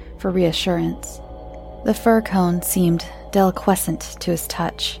then for reassurance, the fir cone seemed deliquescent to his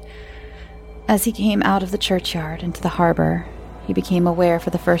touch. As he came out of the churchyard into the harbor, he became aware for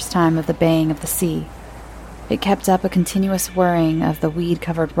the first time of the baying of the sea. It kept up a continuous whirring of the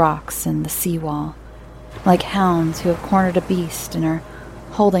weed-covered rocks and the seawall, like hounds who have cornered a beast and are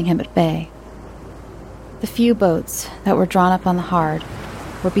holding him at bay. The few boats that were drawn up on the Hard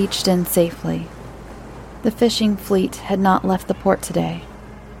were beached in safely. The fishing fleet had not left the port today.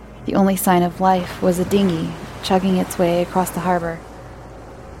 The only sign of life was a dinghy chugging its way across the harbor,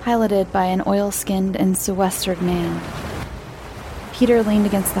 piloted by an oil-skinned and sequestered man. Peter leaned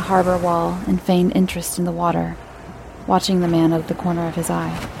against the harbor wall and feigned interest in the water, watching the man out of the corner of his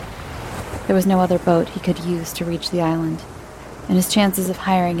eye. There was no other boat he could use to reach the island, and his chances of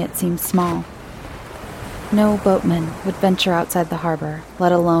hiring it seemed small. No boatman would venture outside the harbor,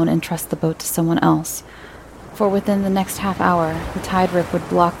 let alone entrust the boat to someone else, for within the next half hour, the tide rip would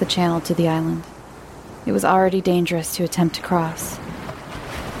block the channel to the island. It was already dangerous to attempt to cross.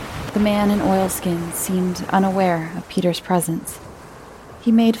 The man in oilskins seemed unaware of Peter's presence.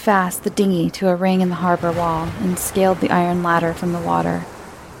 He made fast the dinghy to a ring in the harbor wall and scaled the iron ladder from the water,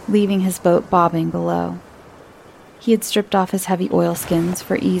 leaving his boat bobbing below. He had stripped off his heavy oilskins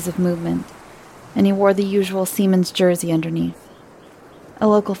for ease of movement, and he wore the usual seaman's jersey underneath. A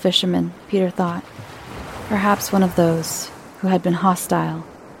local fisherman, Peter thought, perhaps one of those who had been hostile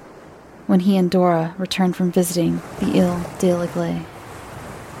when he and Dora returned from visiting the Ile de l'Aigle.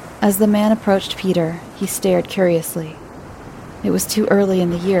 As the man approached Peter, he stared curiously. It was too early in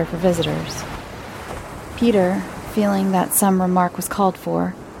the year for visitors. Peter, feeling that some remark was called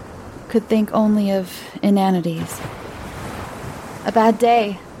for, could think only of inanities. "A bad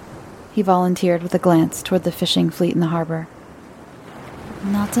day," he volunteered with a glance toward the fishing fleet in the harbor.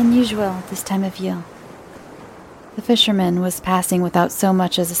 "Not unusual this time of year." The fisherman was passing without so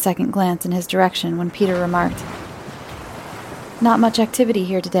much as a second glance in his direction when Peter remarked, "Not much activity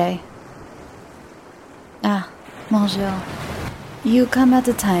here today." "Ah, monsieur, you come at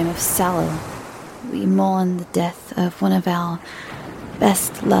a time of sorrow. We mourn the death of one of our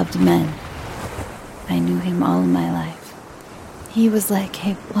best-loved men. I knew him all my life. He was like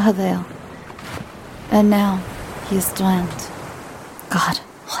a brother, and now he is drowned. God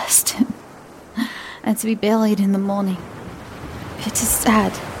rest him. And to be buried in the morning. It is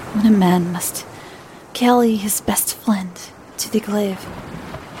sad when a man must carry his best friend to the grave."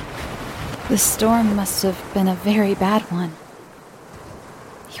 The storm must have been a very bad one.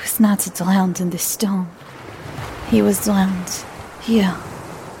 He was not drowned in the storm. He was drowned here,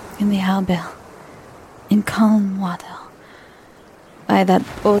 in the Harebell, in calm water, by that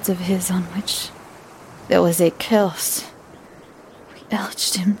boat of his on which there was a curse. We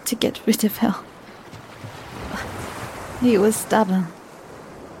urged him to get rid of her. But he was stubborn.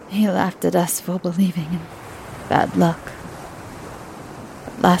 He laughed at us for believing in bad luck.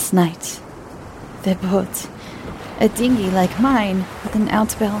 But last night, the boat, a dinghy like mine with an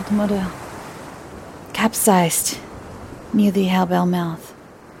outbound motor, capsized near the Harebell mouth.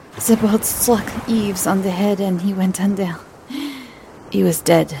 The boat struck Eves on the head and he went under. He was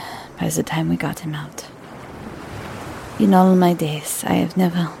dead by the time we got him out. In all my days, I have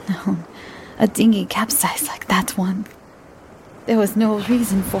never known a dinghy capsize like that one. There was no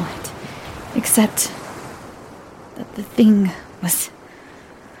reason for it, except that the thing was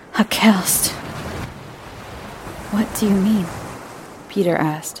accursed. What do you mean? Peter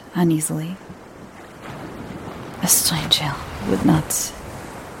asked uneasily. A stranger would not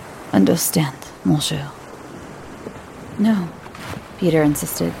understand, monsieur. No, Peter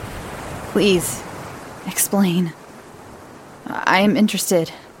insisted. Please, explain. I am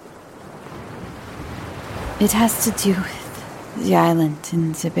interested. It has to do with the island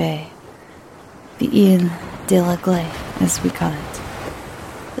in the bay. The Ile de la Glaive, as we call it.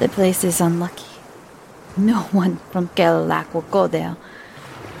 The place is unlucky. No one from Kelollak will go there.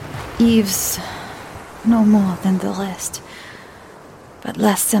 Eves, no more than the rest. But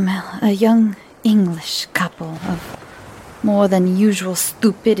last summer, a young English couple of more than usual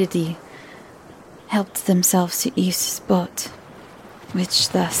stupidity helped themselves to Eve's boat,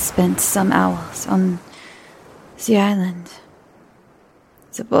 which thus spent some hours on the island.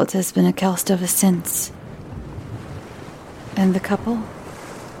 The boat has been accursed ever since. And the couple?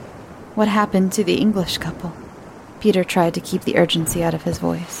 What happened to the English couple? Peter tried to keep the urgency out of his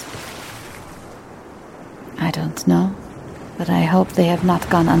voice. I don't know, but I hope they have not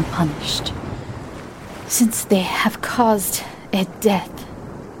gone unpunished. Since they have caused a death,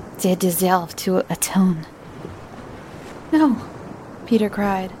 they deserve to atone. No, Peter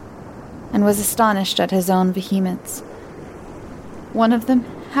cried, and was astonished at his own vehemence. One of them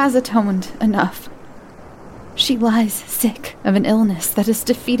has atoned enough. She lies sick of an illness that has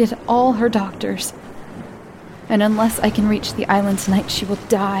defeated all her doctors. And unless I can reach the island tonight, she will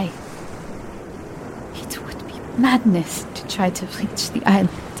die. It would be madness to try to reach the island,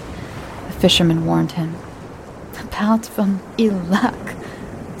 the fisherman warned him. Apart from Ilak,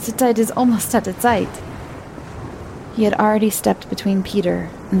 the tide is almost at its height. He had already stepped between Peter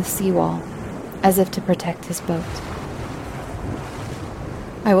and the seawall, as if to protect his boat.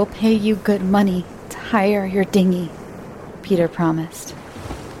 I will pay you good money to hire your dinghy, Peter promised.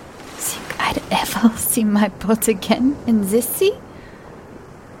 Think I'd ever see my boat again in this sea?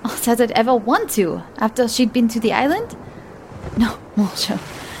 Or that I'd ever want to, after she'd been to the island? No, monsieur,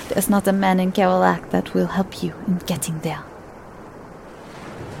 there's not a man in Kelollak that will help you in getting there.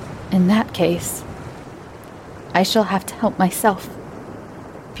 In that case, I shall have to help myself,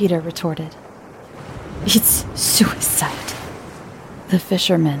 Peter retorted. It's suicide, the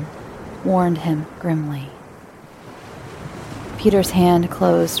fisherman warned him grimly. Peter's hand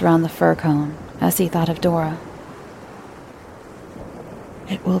closed around the fir cone as he thought of Dora.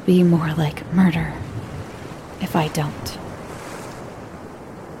 It will be more like murder if I don't.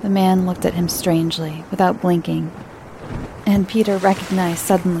 The man looked at him strangely, without blinking, and Peter recognized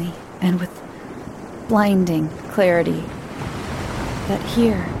suddenly, and with blinding clarity, that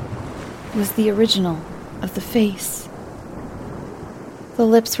here was the original of the face. The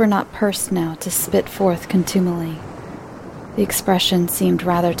lips were not pursed now to spit forth contumely. The expression seemed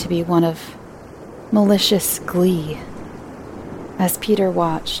rather to be one of malicious glee. As Peter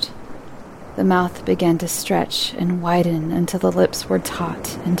watched, the mouth began to stretch and widen until the lips were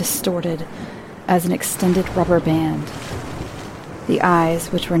taut and distorted as an extended rubber band. The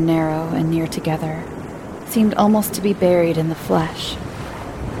eyes, which were narrow and near together, seemed almost to be buried in the flesh.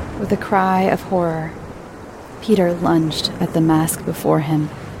 With a cry of horror, Peter lunged at the mask before him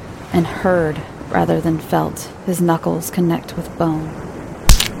and heard, rather than felt, his knuckles connect with bone.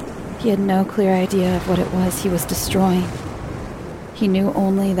 He had no clear idea of what it was he was destroying. He knew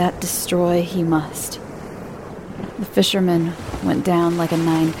only that destroy he must. The fisherman went down like a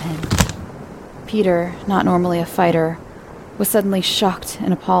 9-pin. Peter, not normally a fighter, was suddenly shocked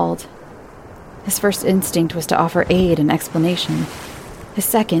and appalled. His first instinct was to offer aid and explanation. His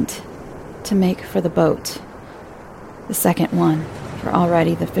second, to make for the boat. The second one, for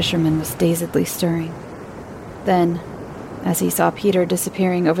already the fisherman was dazedly stirring. Then, as he saw Peter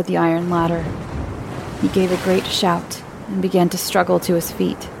disappearing over the iron ladder. He gave a great shout and began to struggle to his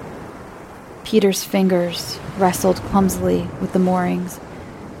feet. Peter's fingers wrestled clumsily with the moorings.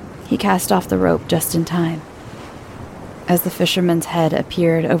 He cast off the rope just in time. As the fisherman's head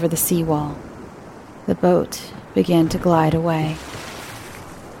appeared over the seawall, the boat began to glide away.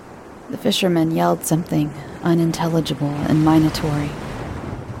 The fisherman yelled something unintelligible and minatory.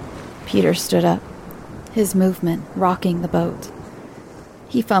 Peter stood up, his movement rocking the boat.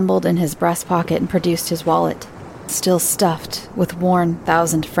 He fumbled in his breast pocket and produced his wallet, still stuffed with worn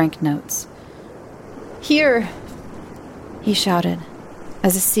 1,000-franc notes. "Here!" he shouted,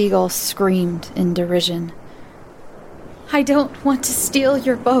 as a seagull screamed in derision. "I don't want to steal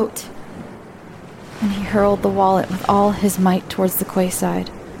your boat." And he hurled the wallet with all his might towards the quayside,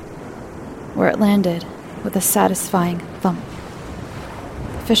 where it landed with a satisfying thump.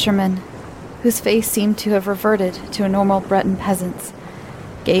 The fisherman, whose face seemed to have reverted to a normal Breton peasant's,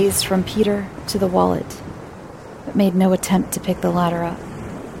 gazed from Peter to the wallet, but made no attempt to pick the latter up.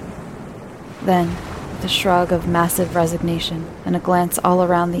 Then, with a shrug of massive resignation and a glance all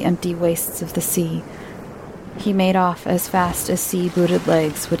around the empty wastes of the sea, he made off as fast as sea-booted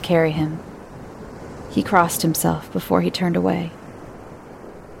legs would carry him. He crossed himself before he turned away.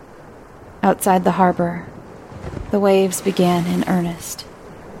 Outside the harbor, the waves began in earnest.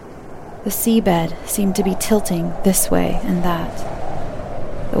 The seabed seemed to be tilting this way and that.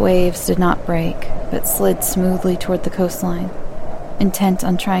 The waves did not break, but slid smoothly toward the coastline, intent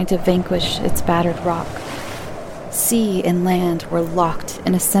on trying to vanquish its battered rock. Sea and land were locked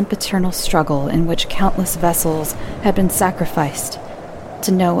in a sempiternal struggle in which countless vessels had been sacrificed,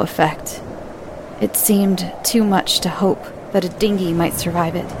 to no effect. It seemed too much to hope that a dinghy might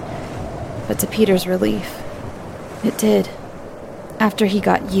survive it, but to Peter's relief, it did, after he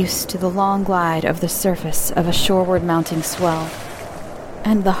got used to the long glide of the surface of a shoreward-mounting swell,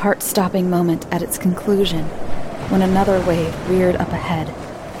 and the heart-stopping moment at its conclusion, when another wave reared up ahead.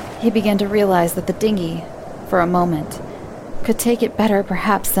 He began to realize that the dinghy, for a moment, could take it better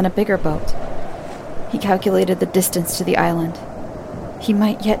perhaps than a bigger boat. He calculated the distance to the island. He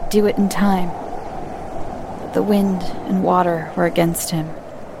might yet do it in time. But the wind and water were against him.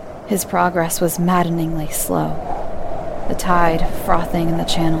 His progress was maddeningly slow. The tide, frothing in the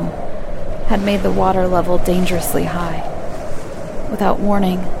channel, had made the water level dangerously high. Without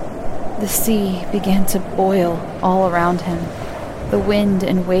warning, the sea began to boil all around him, the wind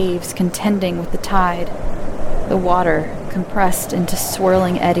and waves contending with the tide. The water, compressed into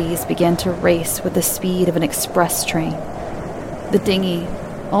swirling eddies, began to race with the speed of an express train. The dinghy,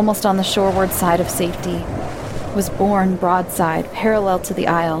 almost on the shoreward side of safety, was borne broadside, parallel to the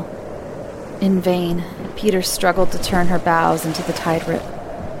isle. In vain, Peter struggled to turn her bows into the tide rip.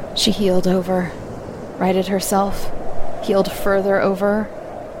 She heeled over, righted herself, heeled further over,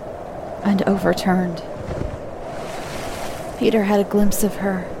 and overturned. Peter had a glimpse of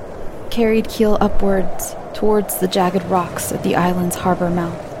her, carried keel upwards towards the jagged rocks at the island's harbor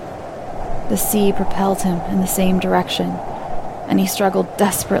mouth. The sea propelled him in the same direction, and he struggled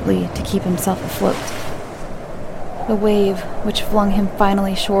desperately to keep himself afloat. The wave, which flung him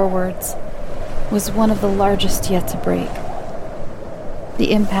finally shorewards, was one of the largest yet to break.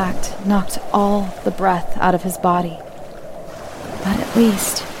 The impact knocked all the breath out of his body, but at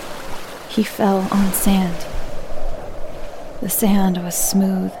least he fell on sand. The sand was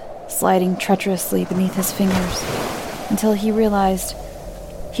smooth, sliding treacherously beneath his fingers, until he realized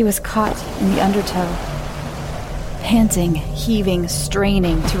he was caught in the undertow. Panting, heaving,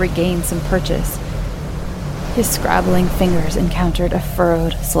 straining to regain some purchase, his scrabbling fingers encountered a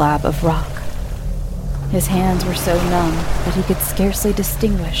furrowed slab of rock. His hands were so numb that he could scarcely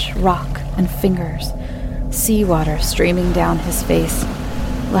distinguish rock and fingers. Seawater streaming down his face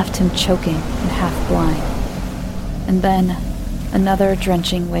left him choking and half blind. And then another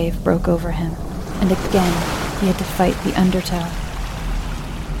drenching wave broke over him, and again he had to fight the undertow.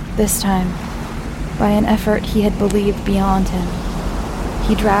 This time, by an effort he had believed beyond him,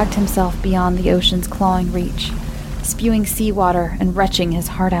 he dragged himself beyond the ocean's clawing reach, spewing seawater and retching his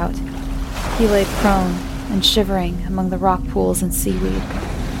heart out. He lay prone and shivering among the rock pools and seaweed,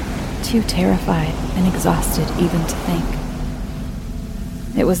 too terrified and exhausted even to think.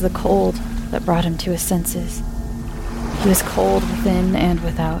 It was the cold that brought him to his senses. He was cold within and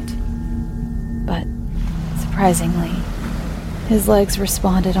without. But, surprisingly, his legs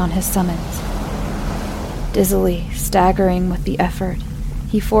responded on his summons. Dizzily, staggering with the effort,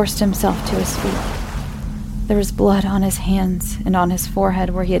 he forced himself to his feet. There was blood on his hands and on his forehead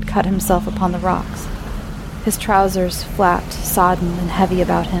where he had cut himself upon the rocks. His trousers flapped, sodden and heavy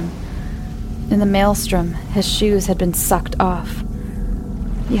about him. In the maelstrom, his shoes had been sucked off.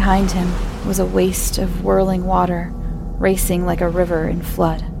 Behind him was a waste of whirling water, racing like a river in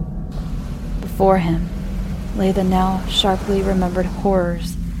flood. Before him lay the now sharply remembered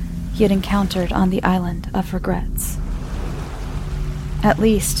horrors he had encountered on the Island of Regrets. At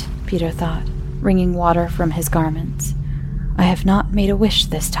least, Peter thought, wringing water from his garments, I have not made a wish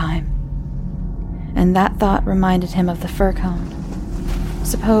this time. And that thought reminded him of the fir cone.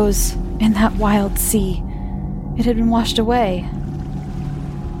 Suppose, in that wild sea, it had been washed away.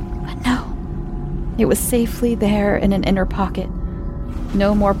 But no, it was safely there in an inner pocket,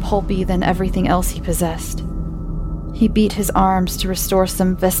 no more pulpy than everything else he possessed. He beat his arms to restore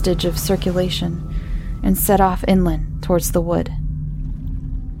some vestige of circulation and set off inland towards the wood.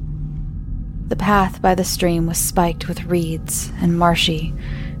 The path by the stream was spiked with reeds and marshy,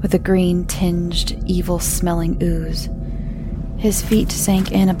 with a green-tinged, evil-smelling ooze. His feet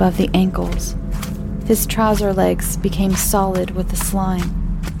sank in above the ankles. His trouser legs became solid with the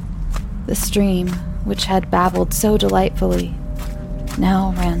slime. The stream, which had babbled so delightfully,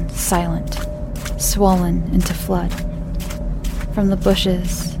 now ran silent, swollen into flood. From the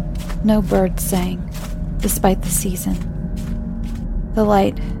bushes, no birds sang, despite the season. The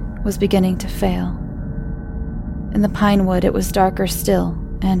light was beginning to fail. In the pine wood it was darker still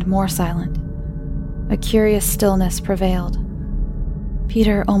and more silent. A curious stillness prevailed.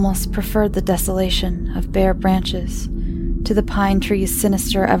 Peter almost preferred the desolation of bare branches to the pine tree's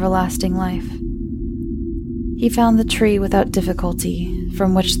sinister everlasting life. He found the tree without difficulty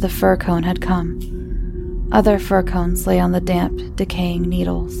from which the fir cone had come. Other fir cones lay on the damp, decaying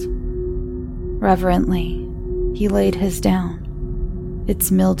needles. Reverently, he laid his down. Its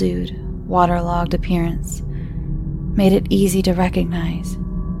mildewed, waterlogged appearance made it easy to recognize.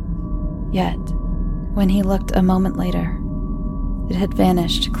 Yet, when he looked a moment later, it had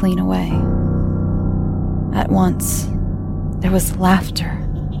vanished clean away. At once, there was laughter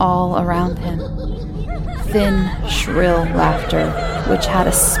all around him. Thin, shrill laughter, which had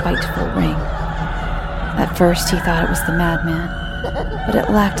a spiteful ring. At first he thought it was the madman, but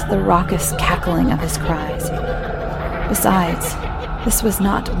it lacked the raucous cackling of his cries. Besides, this was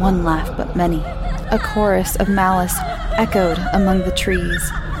not one laugh but many. A chorus of malice echoed among the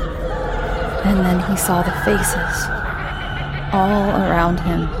trees. And then he saw the faces, all around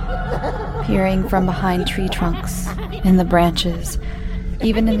him, peering from behind tree trunks, in the branches,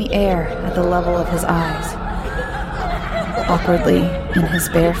 even in the air at the level of his eyes. Awkwardly, in his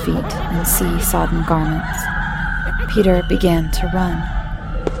bare feet and sea-sodden garments, Peter began to run.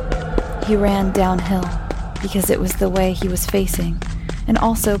 He ran downhill because it was the way he was facing, and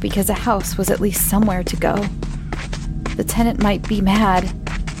also because a house was at least somewhere to go. The tenant might be mad.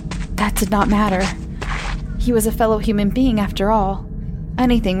 That did not matter. He was a fellow human being after all.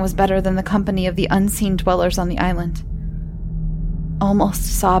 Anything was better than the company of the unseen dwellers on the island.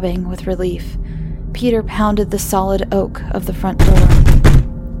 Almost sobbing with relief, Peter pounded the solid oak of the front door.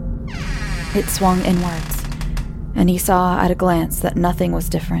 It swung inwards, and he saw at a glance that nothing was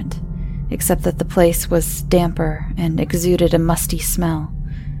different, except that the place was damper and exuded a musty smell.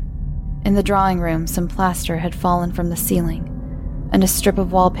 In the drawing room, some plaster had fallen from the ceiling, and a strip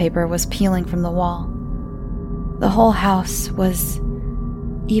of wallpaper was peeling from the wall. The whole house was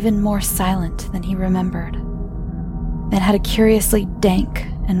even more silent than he remembered, and had a curiously dank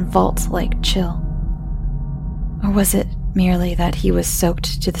and vault-like chill. Or was it merely that he was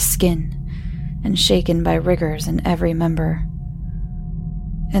soaked to the skin and shaken by rigors in every member?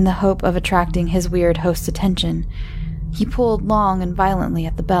 In the hope of attracting his weird host's attention, he pulled long and violently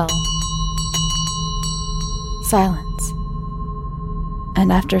at the bell. Silence.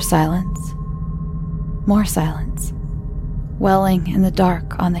 And after silence, more silence, welling in the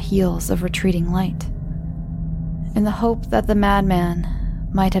dark on the heels of retreating light. In the hope that the madman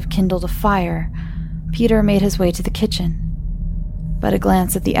might have kindled a fire, Peter made his way to the kitchen, but a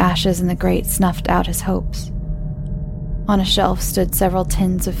glance at the ashes in the grate snuffed out his hopes. On a shelf stood several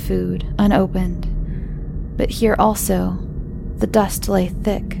tins of food, unopened, but here also the dust lay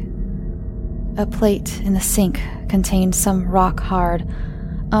thick. A plate in the sink contained some rock-hard,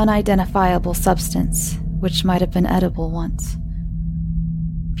 unidentifiable substance which might have been edible once.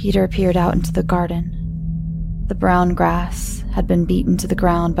 Peter peered out into the garden. The brown grass had been beaten to the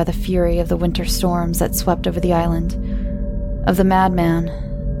ground by the fury of the winter storms that swept over the island. Of the madman,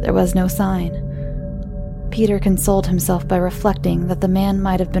 there was no sign. Peter consoled himself by reflecting that the man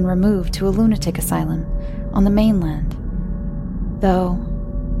might have been removed to a lunatic asylum on the mainland, though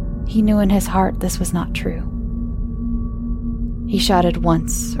he knew in his heart this was not true. He shouted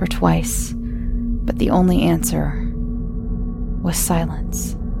once or twice, but the only answer was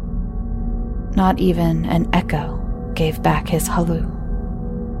silence. Not even an echo gave back his halloo.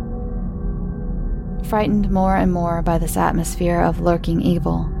 Frightened more and more by this atmosphere of lurking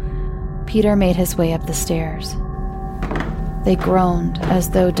evil, Peter made his way up the stairs. They groaned as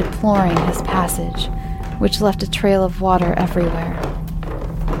though deploring his passage, which left a trail of water everywhere.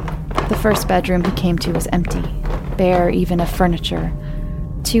 The first bedroom he came to was empty, bare even of furniture.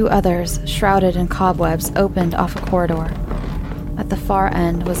 2 others, shrouded in cobwebs, opened off a corridor. At the far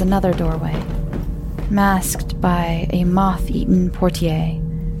end was another doorway, masked by a moth-eaten portiere.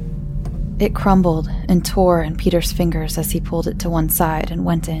 It crumbled and tore in Peter's fingers as he pulled it to one side and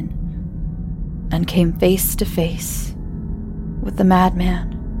went in, and came face to face with the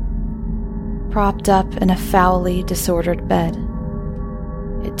madman, propped up in a foully disordered bed.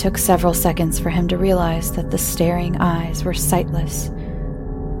 It took several seconds for him to realize that the staring eyes were sightless,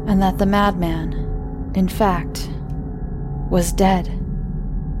 and that the madman, in fact, was dead.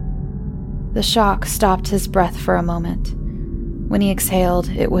 The shock stopped his breath for a moment. When he exhaled,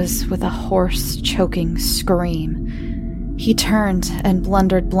 it was with a hoarse, choking scream. He turned and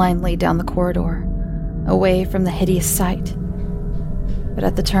blundered blindly down the corridor, away from the hideous sight. But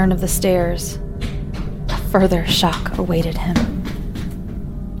at the turn of the stairs, a further shock awaited him.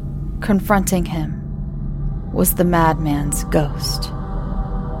 Confronting him was the madman's ghost.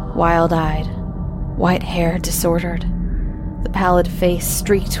 Wild-eyed, white hair disordered, the pallid face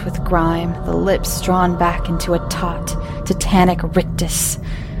streaked with grime, the lips drawn back into a taut, tetanic rictus.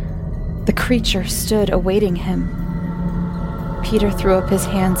 The creature stood awaiting him. Peter threw up his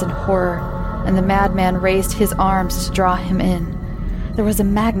hands in horror, and the madman raised his arms to draw him in. There was a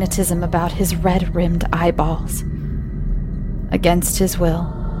magnetism about his red-rimmed eyeballs. Against his will,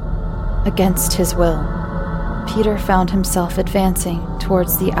 Peter found himself advancing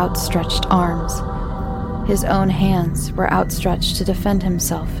towards the outstretched arms. His own hands were outstretched to defend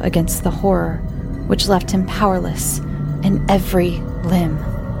himself against the horror, which left him powerless in every limb.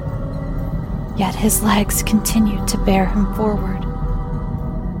 Yet his legs continued to bear him forward,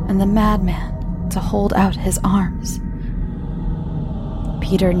 and the madman to hold out his arms.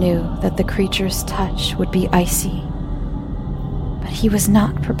 Peter knew that the creature's touch would be icy, but he was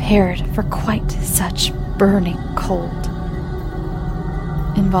not prepared for quite such burning cold.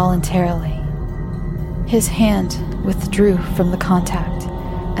 Involuntarily, his hand withdrew from the contact,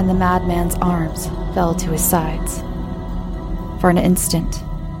 and the madman's arms fell to his sides. For an instant,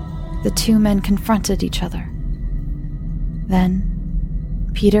 the 2 men confronted each other.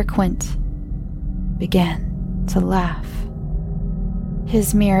 Then, Peter Quint began to laugh.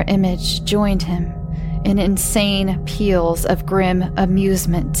 His mirror image joined him in insane peals of grim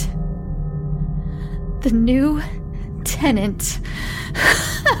amusement. The new tenant.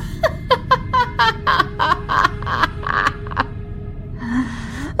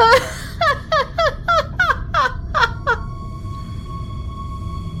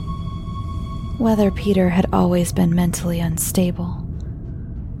 Whether Peter had always been mentally unstable,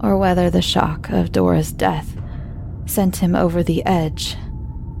 or whether the shock of Dora's death sent him over the edge,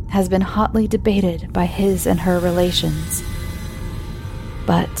 has been hotly debated by his and her relations.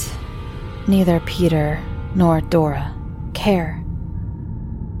 But neither Peter nor Dora care.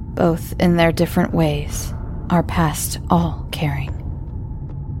 Both, in their different ways, are past all caring.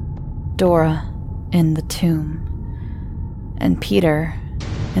 Dora in the tomb, and Peter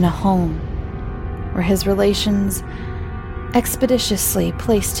in a home where his relations expeditiously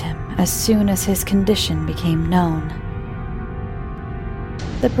placed him as soon as his condition became known.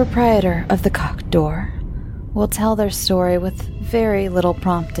 The proprietor of the Cock Door will tell their story with very little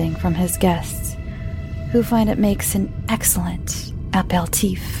prompting from his guests, who find it makes an excellent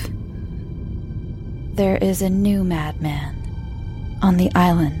aperitif. There is a new madman on the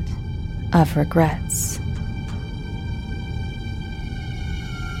Island of Regrets.